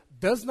Gaza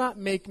does not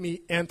make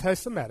me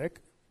anti-Semitic,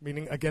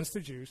 meaning against the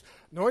Jews,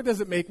 nor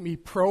does it make me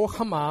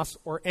pro-Hamas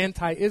or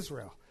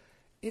anti-Israel.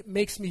 It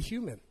makes me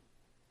human.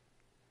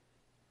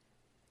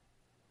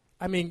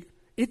 I mean,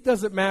 it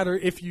doesn't matter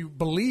if you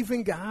believe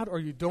in God or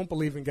you don't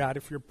believe in God.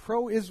 If you're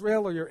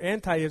pro-Israel or you're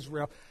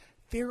anti-Israel,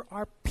 there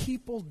are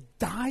people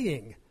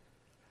dying.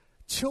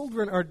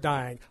 Children are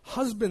dying.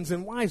 Husbands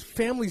and wives,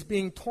 families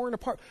being torn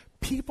apart.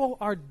 People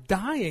are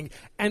dying.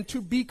 And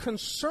to be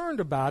concerned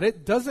about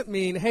it doesn't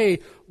mean, hey,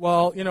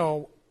 well,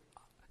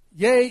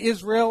 yay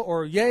Israel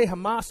or yay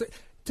Hamas.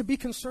 To be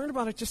concerned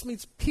about it just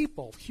means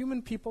people,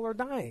 human people are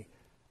dying.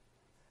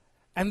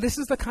 And this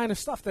is the kind of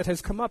stuff that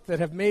has come up that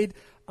have made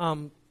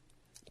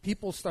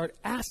people start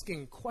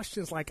asking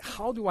questions like,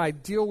 how do I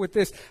deal with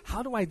this?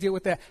 How do I deal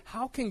with that?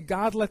 How can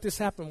God let this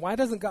happen? Why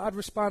doesn't God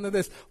respond to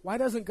this? Why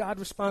doesn't God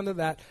respond to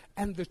that?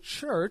 And the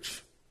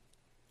church,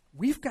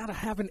 we've got to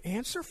have an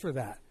answer for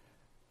that.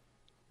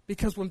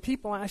 Because when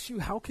people ask you,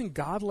 how can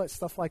God let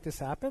stuff like this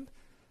happen?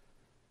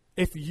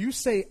 If you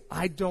say,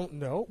 I don't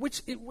know,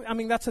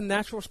 that's a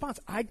natural response.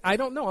 I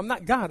don't know. I'm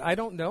not God. I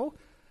don't know.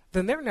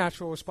 Then their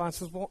natural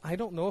response is, well, I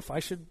don't know if I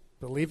should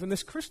believe in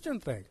this Christian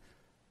thing.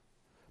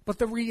 But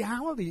the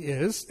reality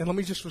is, and let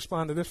me just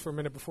respond to this for a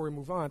minute before we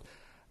move on,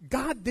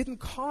 God didn't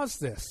cause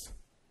this.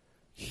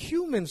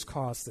 Humans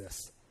caused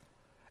this.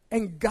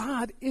 And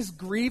God is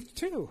grieved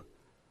too.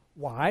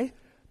 Why?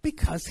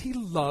 Because he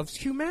loves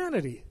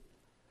humanity.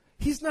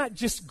 He's not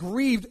just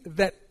grieved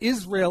that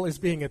Israel is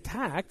being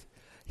attacked.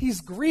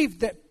 He's grieved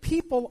that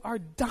people are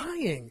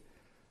dying.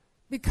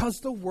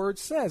 Because the word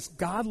says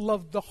God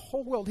loved the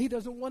whole world. He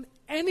doesn't want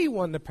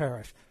anyone to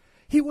perish.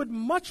 He would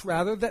much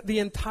rather that the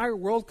entire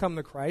world come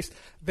to Christ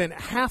than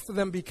half of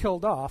them be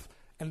killed off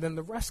and then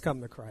the rest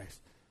come to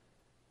Christ.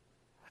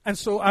 And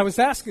so I was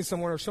asking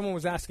someone, or someone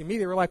was asking me,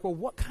 they were like, well,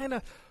 what kind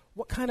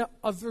of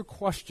other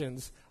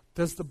questions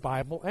does the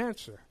Bible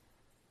answer?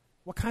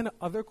 What kind of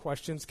other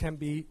questions can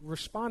be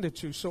responded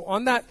to? So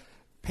on that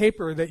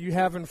paper that you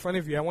have in front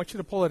of you, I want you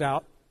to pull it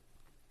out.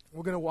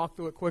 We're going to walk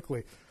through it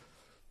quickly.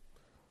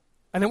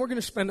 And then we're going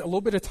to spend a little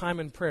bit of time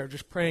in prayer,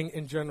 just praying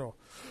in general.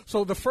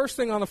 So the first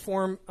thing on the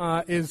form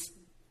is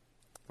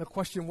the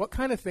question, what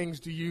kind of things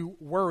do you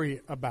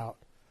worry about?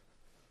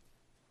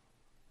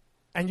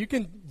 And you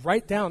can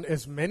write down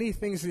as many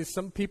things as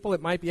some people,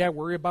 it might be I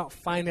worry about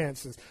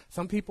finances.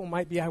 Some people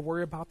might be I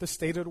worry about the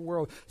state of the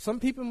world. Some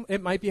people,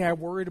 it might be I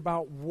worried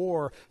about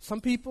war.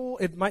 Some people,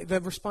 the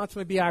response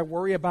might be I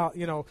worry about,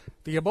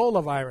 the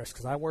Ebola virus,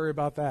 because I worry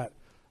about that.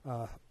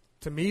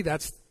 To me,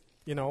 that's,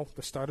 the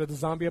start of the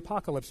zombie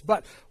apocalypse.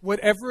 But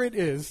whatever it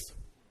is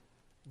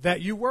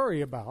that you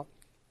worry about,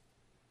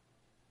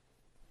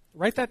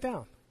 write that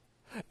down.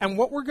 And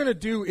what we're going to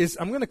do is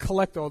I'm going to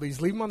collect all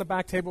these. Leave them on the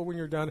back table when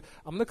you're done.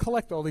 I'm going to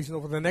collect all these, and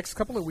over the next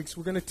couple of weeks,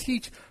 we're going to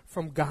teach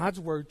from God's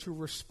Word to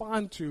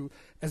respond to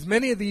as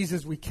many of these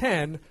as we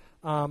can.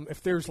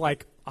 If there's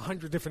like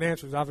 100 different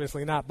answers,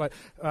 obviously not, but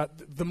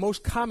the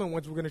most common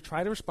ones we're going to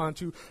try to respond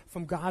to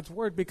from God's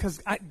Word, because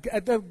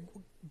the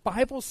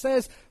Bible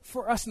says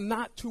for us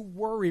not to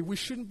worry. We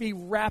shouldn't be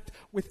wrapped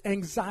with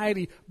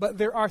anxiety, but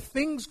there are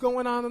things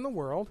going on in the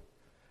world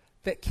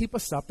that keep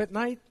us up at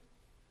night,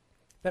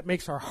 that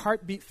makes our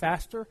heart beat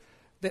faster,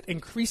 that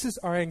increases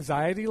our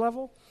anxiety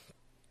level.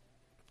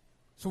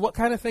 So what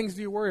kind of things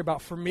do you worry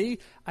about? For me,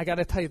 I got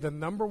to tell you, the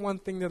number one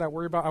thing that I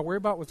worry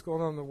about what's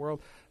going on in the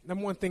world.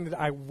 Number one thing that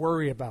I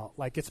worry about,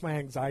 like gets my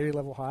anxiety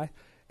level high,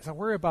 is I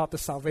worry about the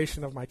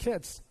salvation of my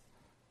kids.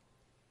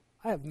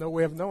 I have no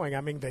way of knowing.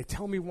 I mean, they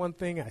tell me one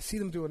thing, I see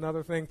them do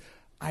another thing.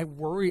 I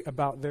worry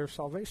about their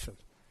salvation.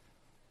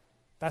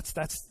 That's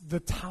the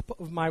top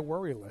of my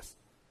worry list.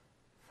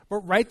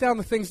 But write down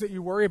the things that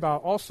you worry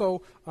about.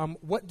 Also,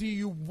 what do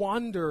you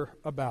wonder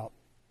about?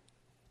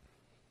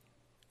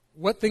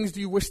 What things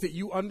do you wish that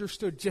you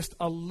understood just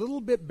a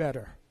little bit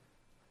better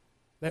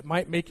that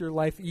might make your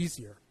life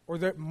easier, or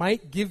that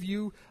might give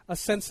you a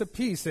sense of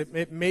peace?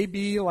 It may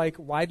be like,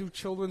 why do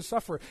children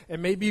suffer? It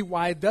may be,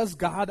 why does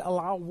God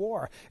allow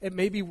war? It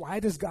may be, why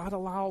does God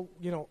allow,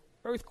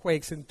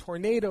 earthquakes and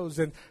tornadoes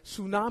and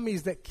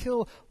tsunamis that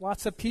kill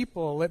lots of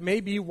people? It may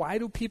be, why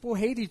do people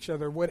hate each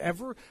other?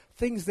 Whatever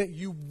things that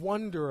you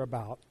wonder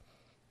about.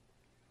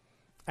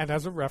 And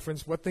as a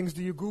reference, what things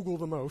do you Google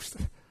the most?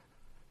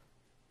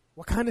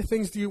 What kind of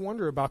things do you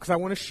wonder about? Because I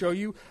want to show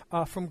you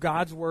from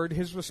God's Word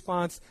His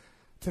response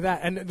to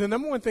that. And the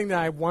number one thing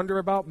that I wonder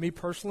about, me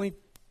personally,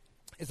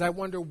 is I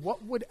wonder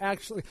what would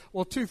actually,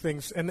 well, two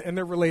things, and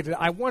they're related.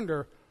 I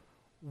wonder,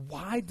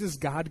 why does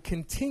God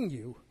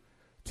continue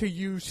to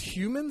use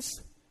humanity,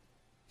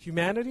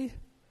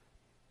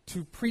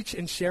 to preach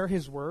and share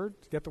His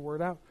Word, to get the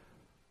Word out,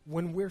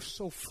 when we're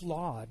so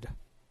flawed?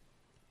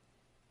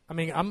 I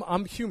mean,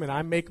 I'm human.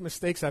 I make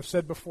mistakes. I've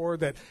said before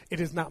that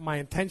it is not my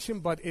intention,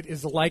 but it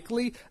is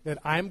likely that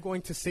I'm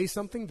going to say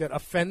something that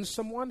offends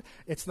someone.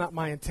 It's not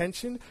my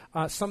intention.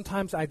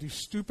 Sometimes I do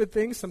stupid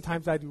things.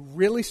 Sometimes I do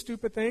really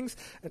stupid things.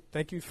 And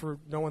thank you for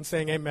no one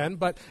saying amen,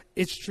 but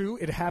it's true.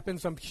 It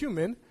happens. I'm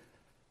human.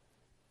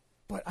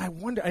 But I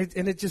wonder,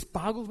 and it just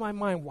boggles my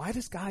mind, why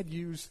does God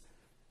use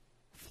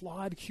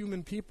flawed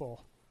human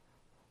people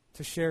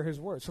to share His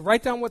Word? So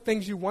write down what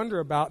things you wonder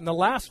about. And the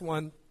last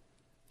one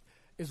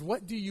is,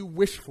 what do you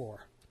wish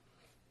for?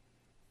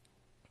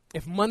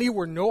 If money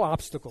were no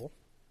obstacle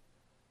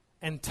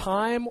and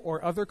time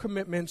or other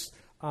commitments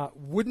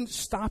wouldn't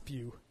stop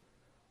you,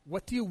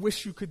 what do you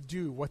wish you could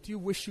do? What do you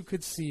wish you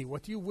could see?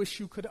 What do you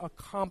wish you could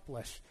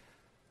accomplish?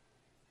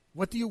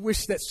 What do you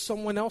wish that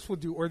someone else would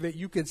do, or that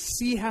you could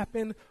see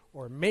happen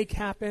or make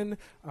happen?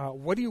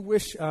 What do you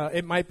wish?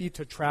 It might be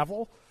to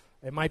travel.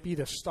 It might be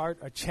to start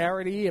a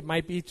charity. It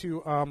might be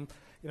to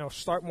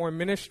start more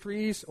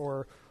ministries,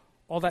 or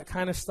all that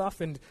kind of stuff.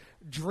 And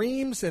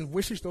dreams and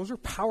wishes, those are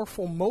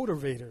powerful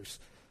motivators.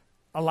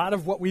 A lot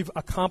of what we've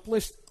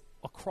accomplished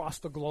across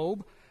the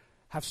globe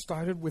have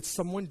started with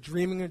someone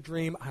dreaming a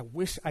dream. I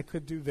wish I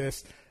could do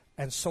this.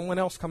 And someone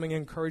else coming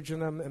and encouraging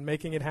them and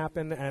making it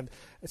happen. And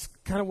it's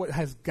kind of what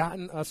has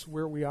gotten us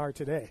where we are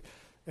today.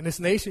 And this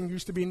nation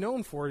used to be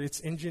known for its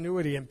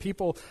ingenuity, and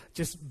people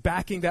just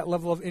backing that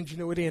level of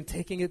ingenuity and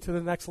taking it to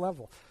the next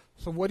level.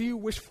 So what do you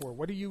wish for?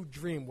 What do you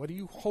dream? What do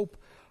you hope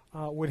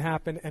would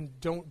happen?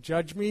 And don't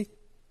judge me,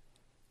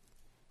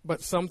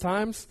 but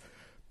sometimes,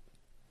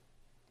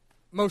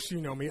 most of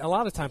you know me, a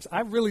lot of times,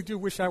 I really do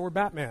wish I were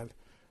Batman.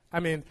 I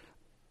mean,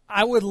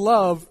 I would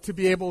love to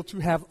be able to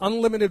have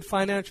unlimited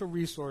financial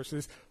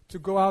resources to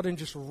go out and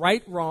just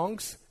right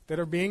wrongs that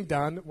are being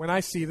done when I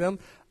see them.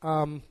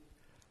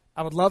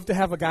 I would love to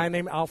have a guy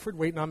named Alfred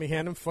waiting on me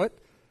hand and foot,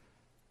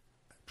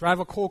 drive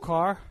a cool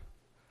car,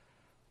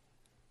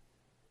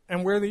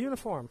 and wear the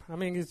uniform. I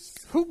mean,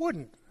 who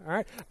wouldn't, all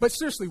right? But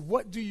seriously,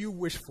 what do you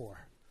wish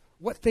for?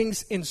 What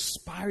things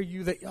inspire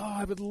you that,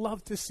 I would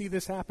love to see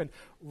this happen?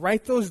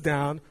 Write those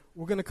down.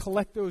 We're going to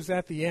collect those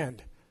at the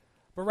end.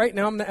 But right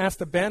now, I'm going to ask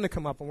the band to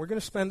come up, and we're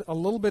going to spend a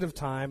little bit of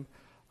time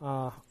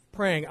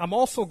praying. I'm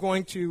also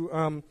going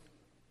to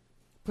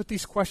put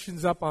these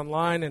questions up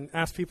online and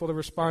ask people to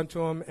respond to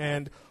them.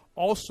 And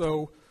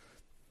also,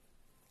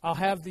 I'll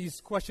have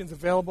these questions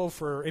available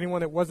for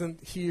anyone that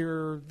wasn't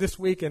here this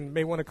week and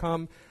may want to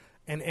come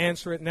and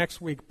answer it next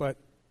week. But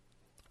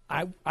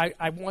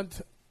I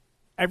want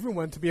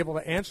everyone to be able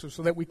to answer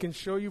so that we can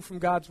show you from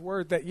God's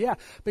word that, yeah,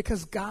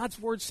 because God's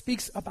word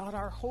speaks about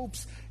our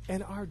hopes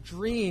and our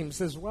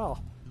dreams as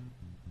well.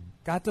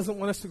 God doesn't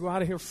want us to go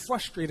out of here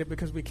frustrated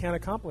because we can't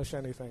accomplish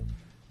anything.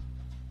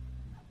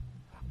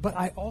 But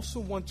I also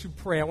want to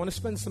pray. I want to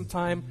spend some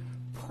time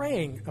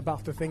praying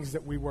about the things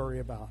that we worry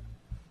about.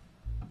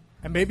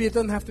 And maybe it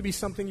doesn't have to be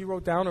something you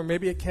wrote down, or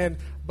maybe it can,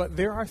 but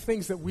there are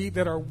things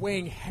that are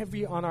weighing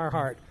heavy on our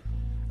heart.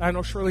 I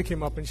know Shirley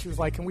came up and she was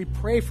like, can we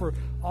pray for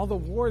all the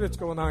war that's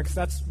going on, because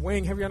that's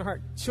weighing heavy on our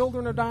heart.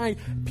 Children are dying.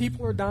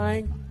 People are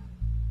dying.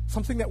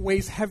 Something that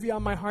weighs heavy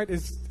on my heart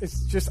is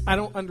just, I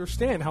don't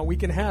understand how we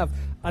can have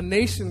a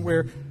nation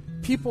where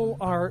people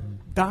are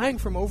dying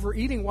from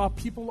overeating while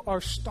people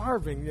are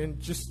starving.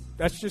 And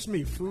that's just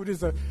me. Food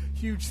is a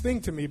huge thing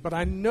to me. But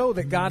I know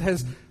that God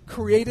has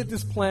created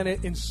this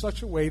planet in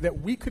such a way that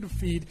we could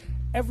feed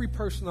every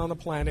person on the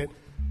planet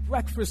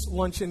breakfast,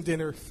 lunch, and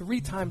dinner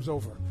 3 times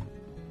over.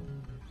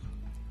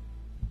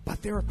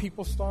 But there are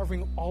people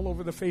starving all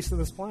over the face of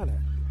this planet.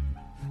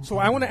 So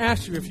I want to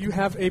ask you if you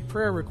have a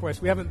prayer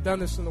request. We haven't done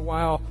this in a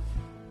while.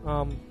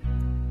 Can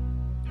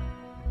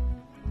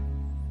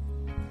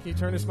you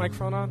turn this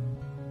microphone on?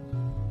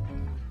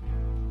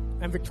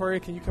 And Victoria,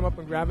 can you come up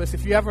and grab this?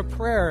 If you have a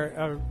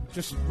prayer,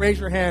 just raise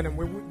your hand, and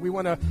we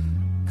want to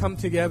come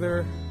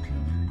together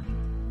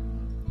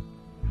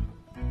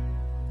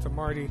to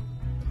Marty.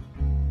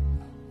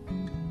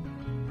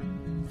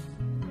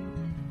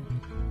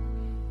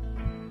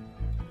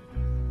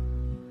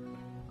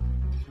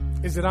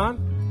 Is it on?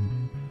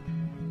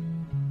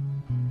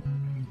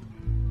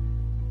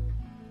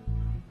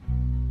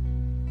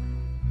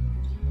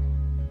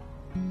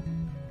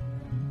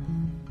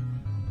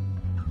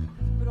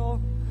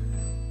 Hospital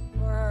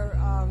for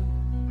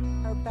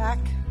her back.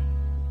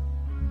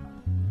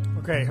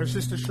 Okay, her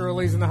sister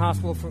Shirley's in the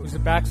hospital for, was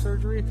it back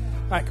surgery?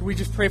 All right, can we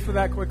just pray for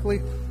that quickly?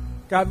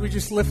 God, we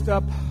just lift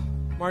up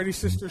Marty's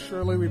sister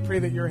Shirley. We pray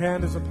that your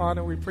hand is upon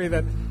her. We pray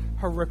that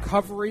her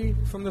recovery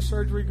from the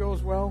surgery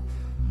goes well.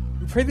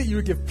 We pray that you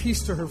would give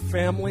peace to her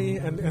family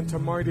and to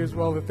Marty as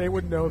well, that they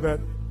would know that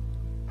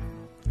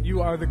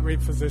you are the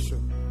great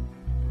physician.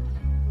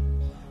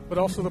 But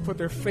also to put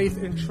their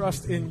faith and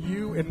trust in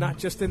you, and not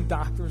just in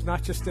doctors,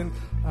 not just in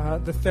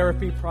the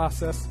therapy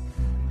process,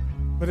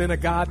 but in a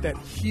God that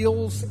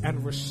heals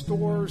and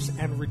restores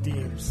and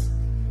redeems.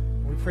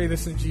 We pray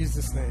this in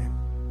Jesus' name.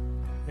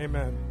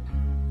 Amen.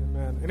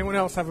 Amen. Anyone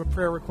else have a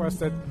prayer request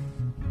that...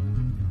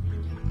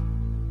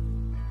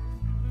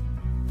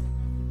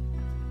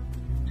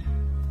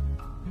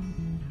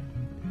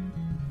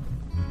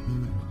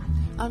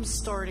 I'm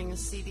starting a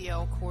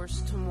CDL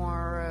course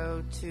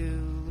tomorrow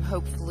to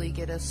hopefully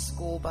get a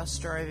school bus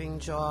driving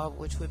job,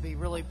 which would be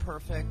really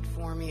perfect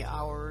for me,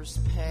 hours,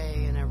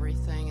 pay, and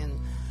everything. And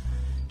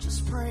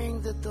just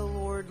praying that the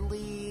Lord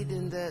lead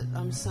and that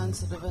I'm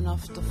sensitive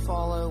enough to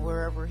follow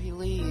wherever He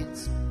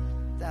leads.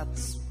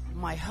 That's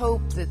my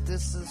hope, that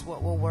this is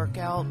what will work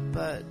out,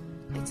 but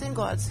it's in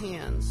God's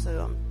hands,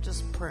 so I'm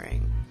just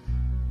praying.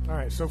 All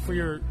right, so for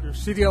your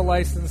CDL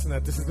license, and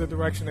that this is the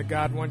direction that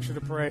God wants you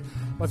to pray,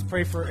 let's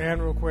pray for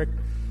Ann real quick.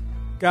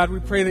 God,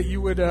 we pray that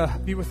you would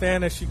be with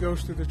Ann as she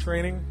goes through the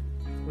training.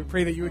 We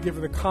pray that you would give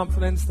her the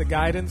confidence, the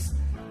guidance.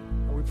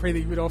 We pray that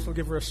you would also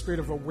give her a spirit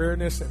of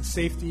awareness and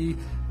safety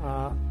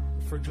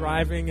for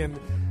driving. And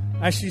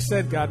as she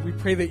said, God, we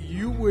pray that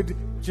you would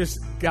just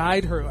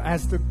guide her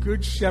as the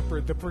good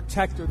shepherd, the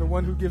protector, the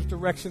one who gives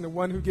direction, the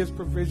one who gives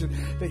provision,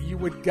 that you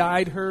would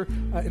guide her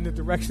in the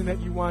direction that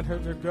you want her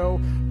to go,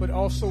 but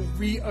also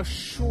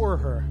reassure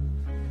her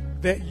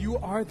that you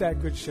are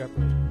that good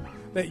shepherd,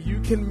 that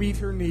you can meet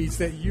her needs,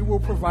 that you will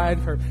provide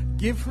her.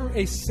 Give her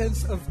a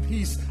sense of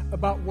peace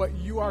about what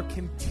you are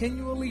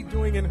continually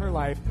doing in her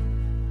life,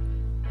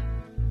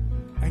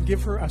 and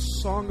give her a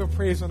song of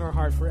praise in her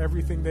heart for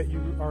everything that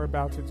you are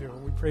about to do.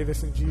 And we pray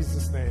this in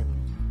Jesus' name.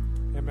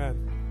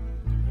 Amen.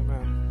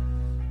 Amen.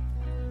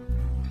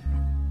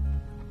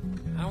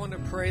 I want to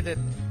pray that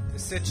the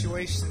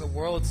situation the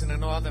world's in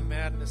and all the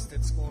madness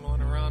that's going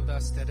on around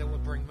us, that it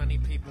would bring many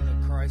people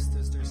to Christ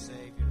as their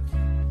Savior.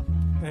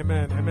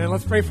 Amen. Amen.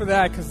 Let's pray for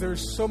that, because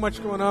there's so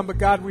much going on. But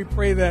God, we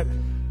pray that,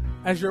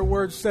 as your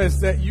word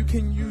says, that you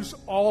can use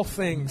all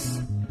things.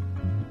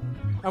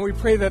 And we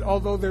pray that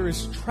although there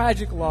is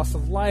tragic loss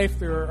of life,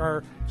 there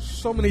are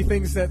so many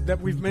things that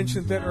we've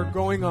mentioned that are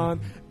going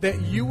on,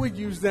 that you would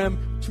use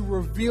them to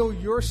reveal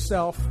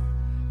yourself,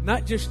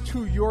 not just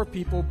to your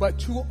people, but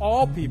to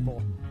all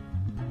people.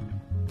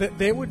 That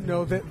they would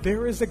know that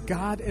there is a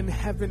God in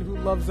heaven who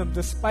loves them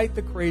despite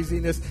the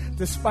craziness,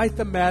 despite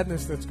the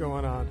madness that's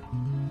going on.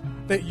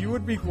 That you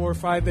would be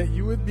glorified, that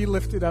you would be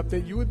lifted up,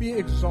 that you would be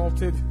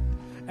exalted,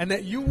 and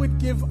that you would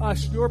give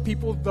us, your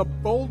people, the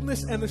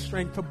boldness and the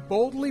strength to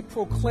boldly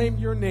proclaim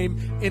your name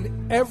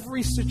in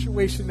every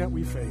situation that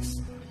we face.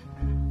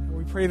 And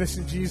we pray this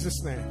in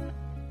Jesus' name.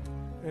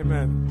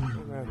 Amen.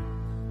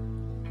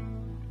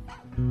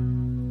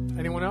 Amen.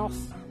 Anyone else?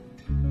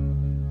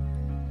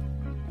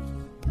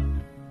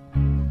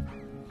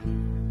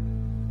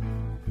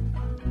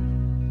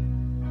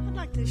 I'd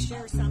like to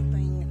share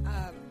something.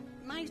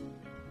 My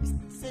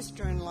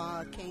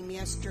sister-in-law came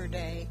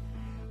yesterday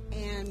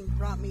and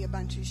brought me a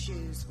bunch of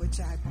shoes, which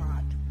I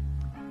bought.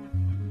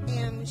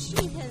 And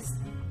she has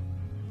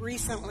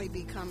recently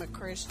become a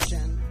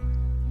Christian.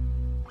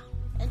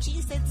 And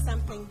she said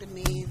something to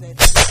me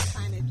that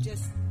kind of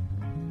just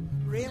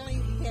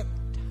really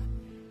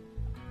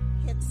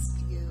hits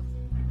you.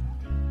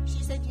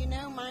 She said, you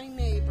know, my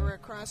neighbor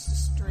across the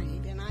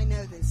street, and I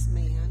know this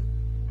man,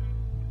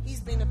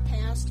 he's been a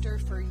pastor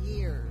for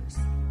years.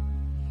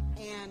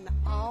 And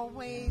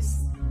always,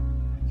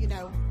 you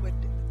know,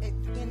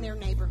 in their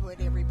neighborhood,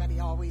 everybody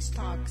always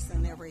talks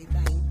and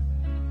everything.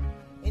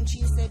 And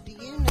she said, do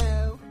you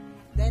know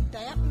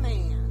that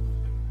man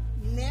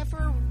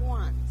never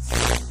once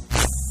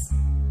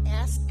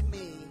asked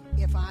me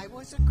if I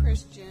was a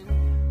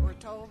Christian or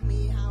told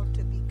me how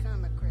to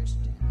become a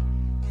Christian.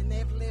 And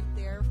they've lived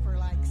there for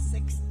like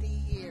 60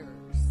 years.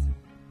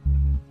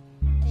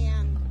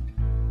 And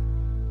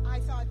I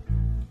thought,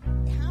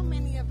 how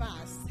many of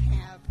us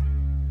have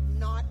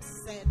not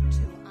said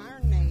to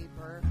our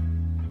neighbor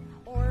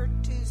or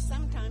to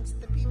sometimes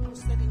the people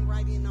sitting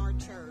right in our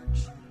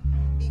church,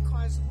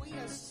 because we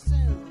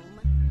assume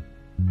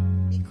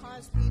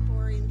because people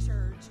are in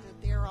church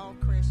that they're all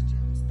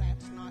Christians.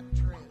 That's not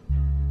true,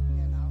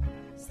 you know.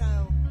 So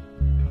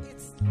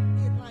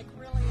it like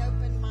really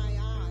opened my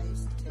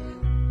eyes to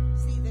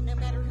see that no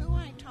matter who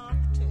I talk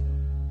to,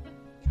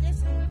 it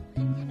doesn't,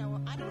 you know,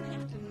 I don't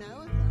have to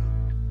know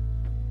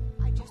them.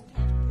 I just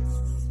have to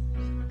speak,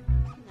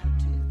 you know,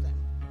 to them.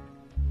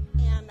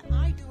 And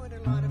I do it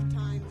a lot of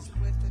times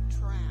with a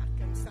track,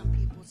 and some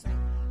people say,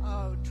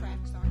 oh,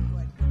 tracks aren't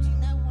good. But you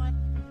know what?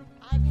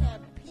 I've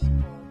had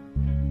people,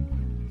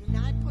 and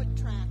I put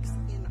tracks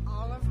in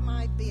all of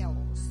my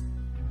bills,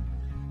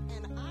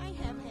 and I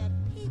have had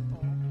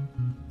people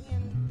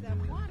in the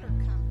water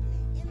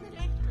company, in the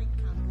electric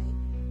company,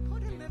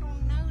 put a little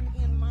note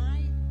in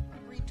my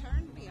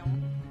return bill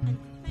and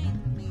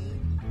thank me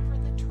for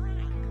the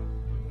track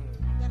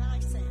that I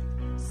sent.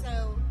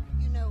 So,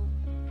 you know,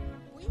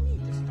 we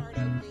need to start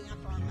opening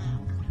up our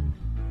mouth,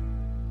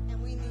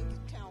 and we need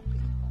to tell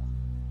people.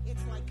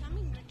 It's like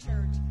coming to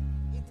church.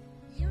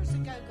 Years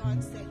ago,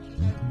 God said, you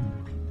know,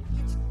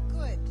 it's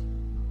good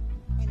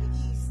and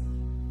easy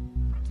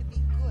to be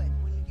good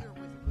when you're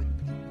with good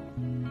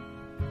people.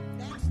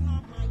 That's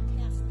not my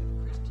test of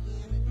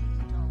Christianity,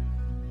 he told me.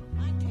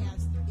 My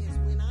test is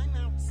when I'm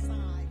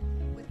outside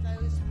with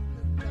those who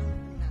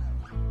don't know,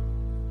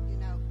 you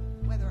know,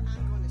 whether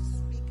I'm going to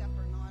speak up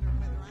or not, or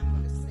whether I'm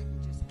going to sit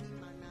and just keep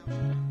my mouth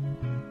shut.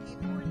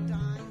 People are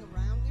dying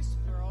around this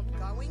world,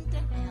 going to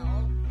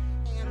hell,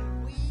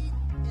 and we,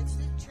 as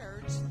the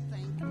church,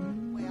 think,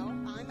 well,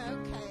 I'm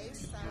okay,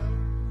 so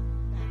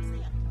that's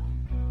it.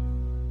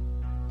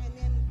 And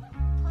then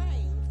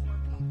praying for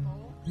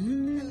people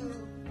who,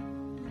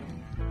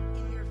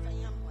 in your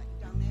family,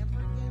 don't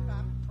ever give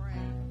up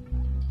praying.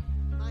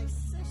 My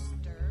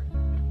sister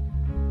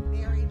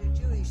married a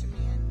Jewish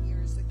man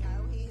years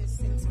ago. He has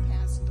since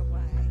passed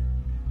away.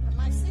 But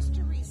my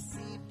sister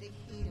received a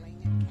healing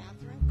at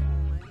Catherine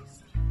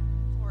Coleman's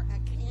for a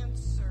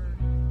cancer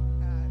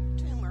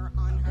tumor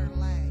on her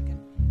leg.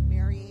 And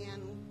Mary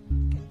Ann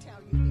can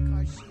tell you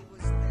because she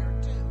was there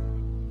too.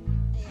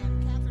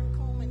 And Catherine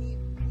Coleman,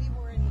 we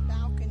were in the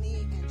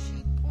balcony, and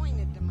she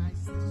pointed to my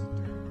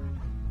sister.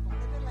 One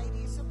of the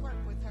ladies that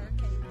worked with her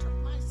took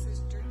my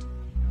sister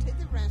to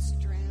the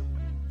restroom.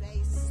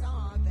 They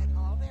saw that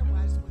all there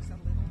was a little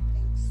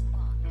pink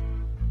spot.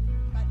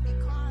 But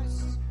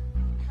because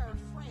her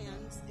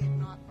friends did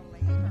not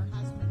believe, her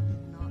husband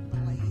did not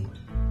believe,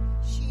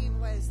 she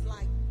was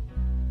like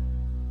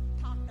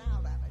talked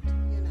out of it,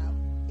 you know.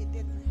 It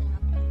didn't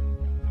happen.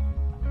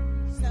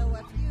 So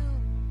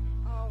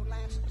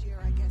last year,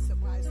 I guess it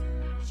was,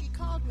 she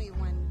called me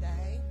one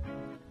day,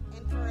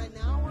 and for an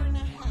hour and a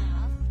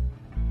half,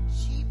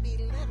 she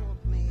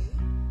belittled me,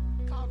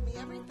 called me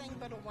everything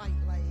but a white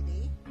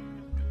lady,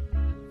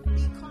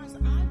 because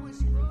I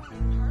was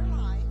ruining her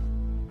life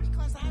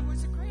because I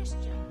was a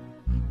Christian.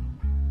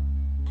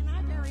 And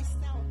I very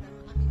seldom,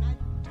 I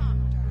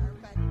talked to her,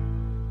 but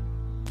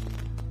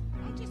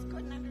I just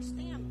couldn't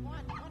understand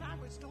what I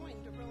was doing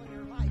to ruin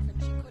her life,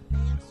 and she couldn't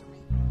answer me.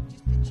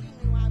 Just that she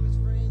knew I was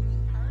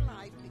ruining her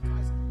life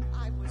because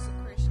I was a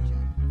Christian.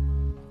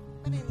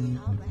 But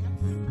anyhow,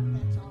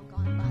 that's all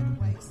gone by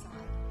the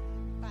wayside.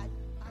 But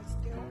I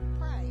still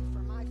pray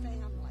for my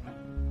family.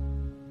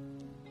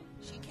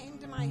 She came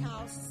to my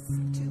house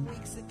 2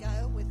 weeks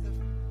ago with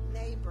a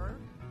neighbor,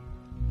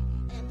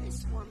 and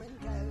this woman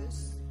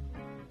goes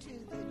to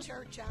the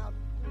church out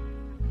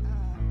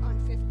on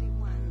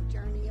 51,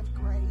 Journey of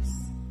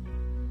Grace.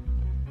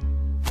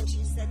 And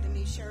she said to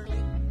me,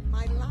 Shirley,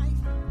 my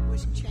life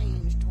was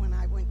changed when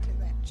I went to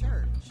that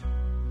church.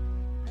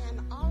 And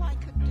all I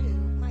could do,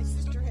 my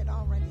sister had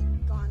already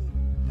gotten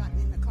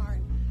in the car,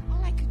 and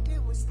all I could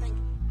do was think,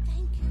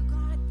 thank you,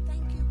 God,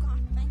 thank you, God,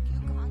 thank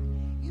you, God.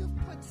 You've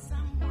put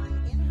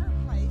someone in her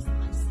place,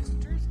 my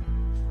sister's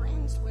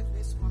friends with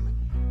this woman,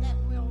 that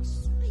will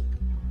speak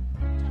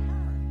to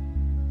her.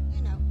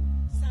 You know,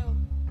 so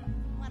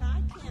what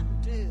I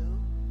can't do,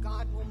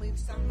 God will move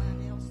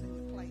someone else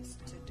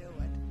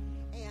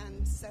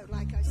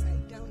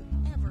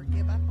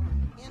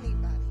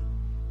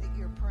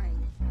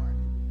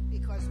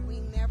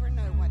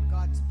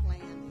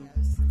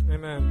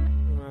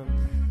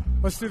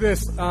Amen. Let's do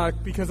this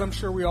because I'm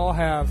sure we all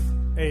have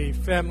a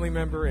family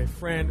member, a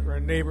friend, or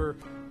a neighbor,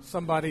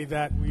 somebody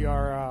that we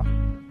are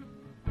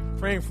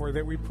praying for,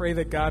 that we pray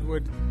that God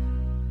would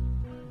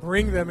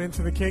bring them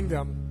into the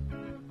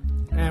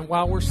kingdom. And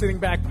while we're sitting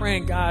back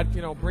praying, God,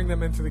 bring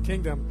them into the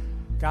kingdom,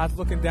 God's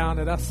looking down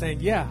at us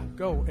saying, yeah,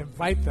 go,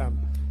 invite them.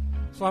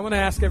 So I'm going to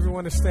ask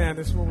everyone to stand.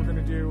 This is what we're going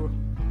to do.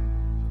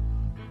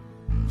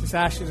 Just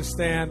ask you to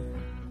stand.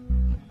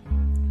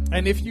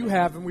 And if you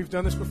have, and we've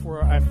done this before,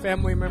 a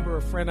family member or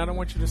a friend, I don't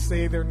want you to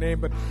say their name,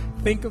 but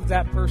think of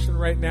that person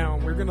right now,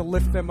 and we're going to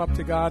lift them up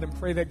to God and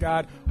pray that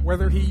God,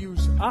 whether He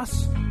use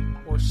us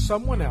or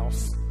someone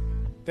else,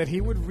 that He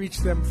would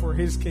reach them for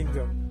His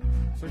kingdom.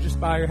 So just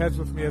bow your heads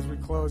with me as we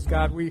close.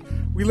 God, we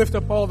lift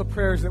up all the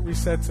prayers that we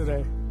said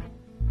today.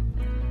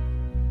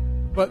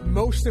 But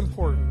most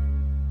important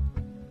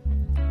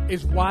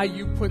is why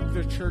you put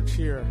the church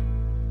here.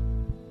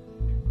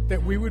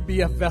 That we would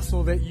be a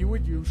vessel that you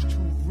would use to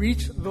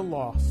reach the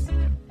lost,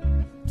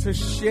 to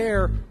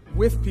share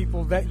with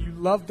people that you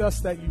loved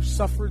us, that you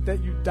suffered,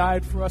 that you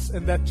died for us,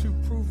 and that to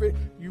prove it,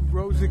 you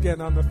rose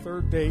again on the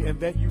third day, and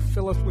that you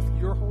fill us with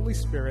your Holy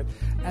Spirit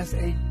as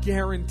a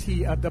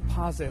guarantee, a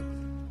deposit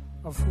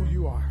of who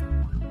you are.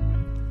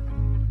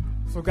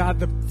 So God,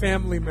 the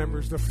family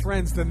members, the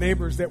friends, the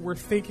neighbors that we're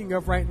thinking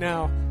of right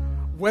now,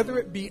 whether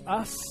it be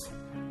us,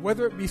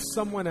 whether it be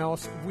someone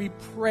else, we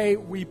pray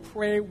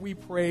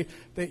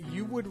that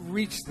you would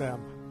reach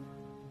them.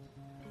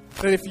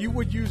 That if you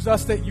would use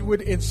us, that you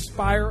would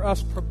inspire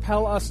us,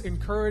 propel us,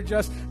 encourage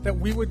us, that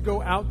we would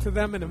go out to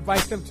them and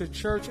invite them to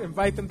church,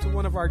 invite them to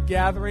one of our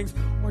gatherings,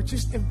 or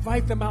just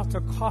invite them out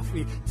to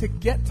coffee, to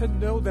get to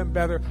know them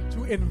better,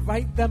 to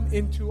invite them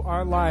into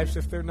our lives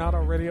if they're not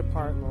already a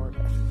part, Lord.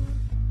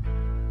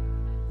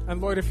 And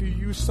Lord, if you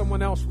use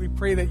someone else, we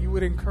pray that you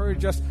would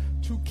encourage us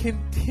to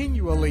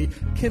continually,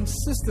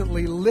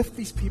 consistently lift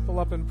these people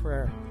up in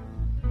prayer.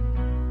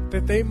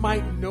 That they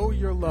might know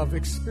your love,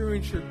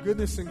 experience your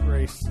goodness and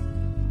grace,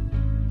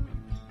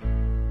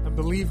 and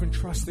believe and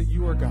trust that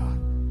you are God.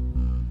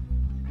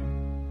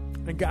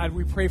 And God,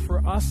 we pray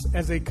for us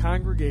as a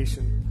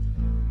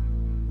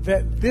congregation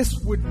that this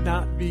would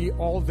not be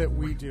all that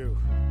we do.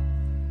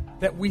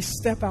 That we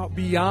step out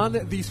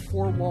beyond these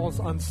four walls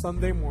on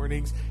Sunday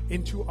mornings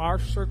into our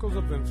circles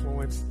of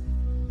influence,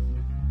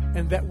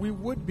 and that we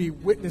would be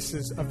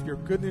witnesses of your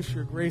goodness,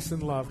 your grace,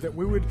 and love, that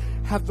we would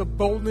have the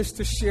boldness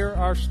to share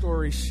our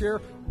story, share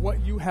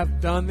what you have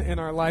done in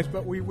our lives,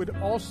 but we would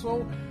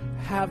also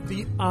have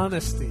the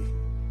honesty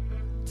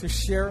to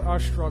share our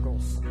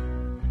struggles,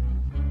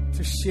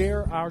 to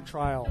share our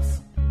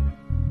trials.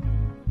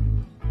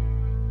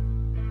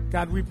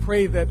 God, we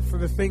pray that for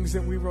the things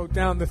that we wrote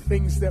down, the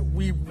things that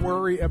we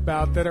worry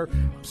about, that are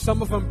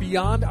some of them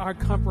beyond our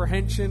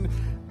comprehension,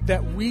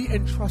 that we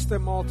entrust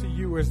them all to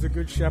you as the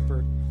Good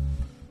Shepherd.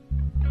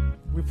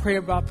 We pray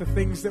about the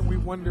things that we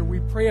wonder. We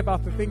pray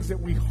about the things that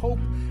we hope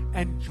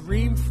and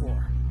dream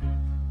for.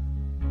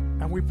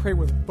 And we pray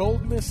with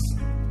boldness.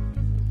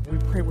 We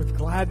pray with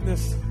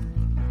gladness.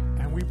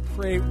 And we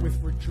pray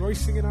with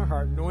rejoicing in our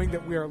heart, knowing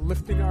that we are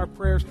lifting our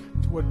prayers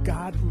to a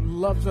God who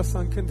loves us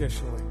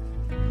unconditionally.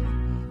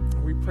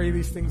 We pray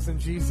these things in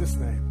Jesus'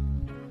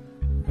 name.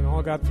 And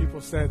all God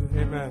people said,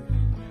 amen.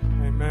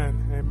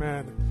 Amen.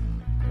 Amen.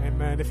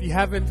 Amen. If you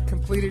haven't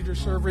completed your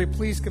survey,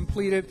 please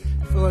complete it,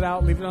 fill it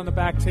out, leave it on the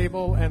back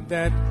table, and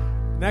then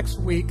next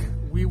week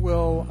we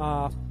will,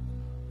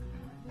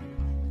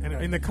 and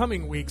in the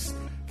coming weeks,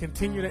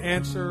 continue to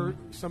answer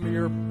some of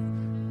your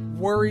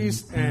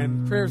worries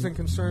and prayers and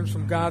concerns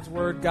from God's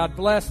Word. God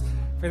bless.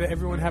 Pray that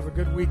everyone have a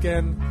good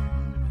weekend.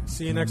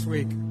 See you next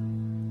week.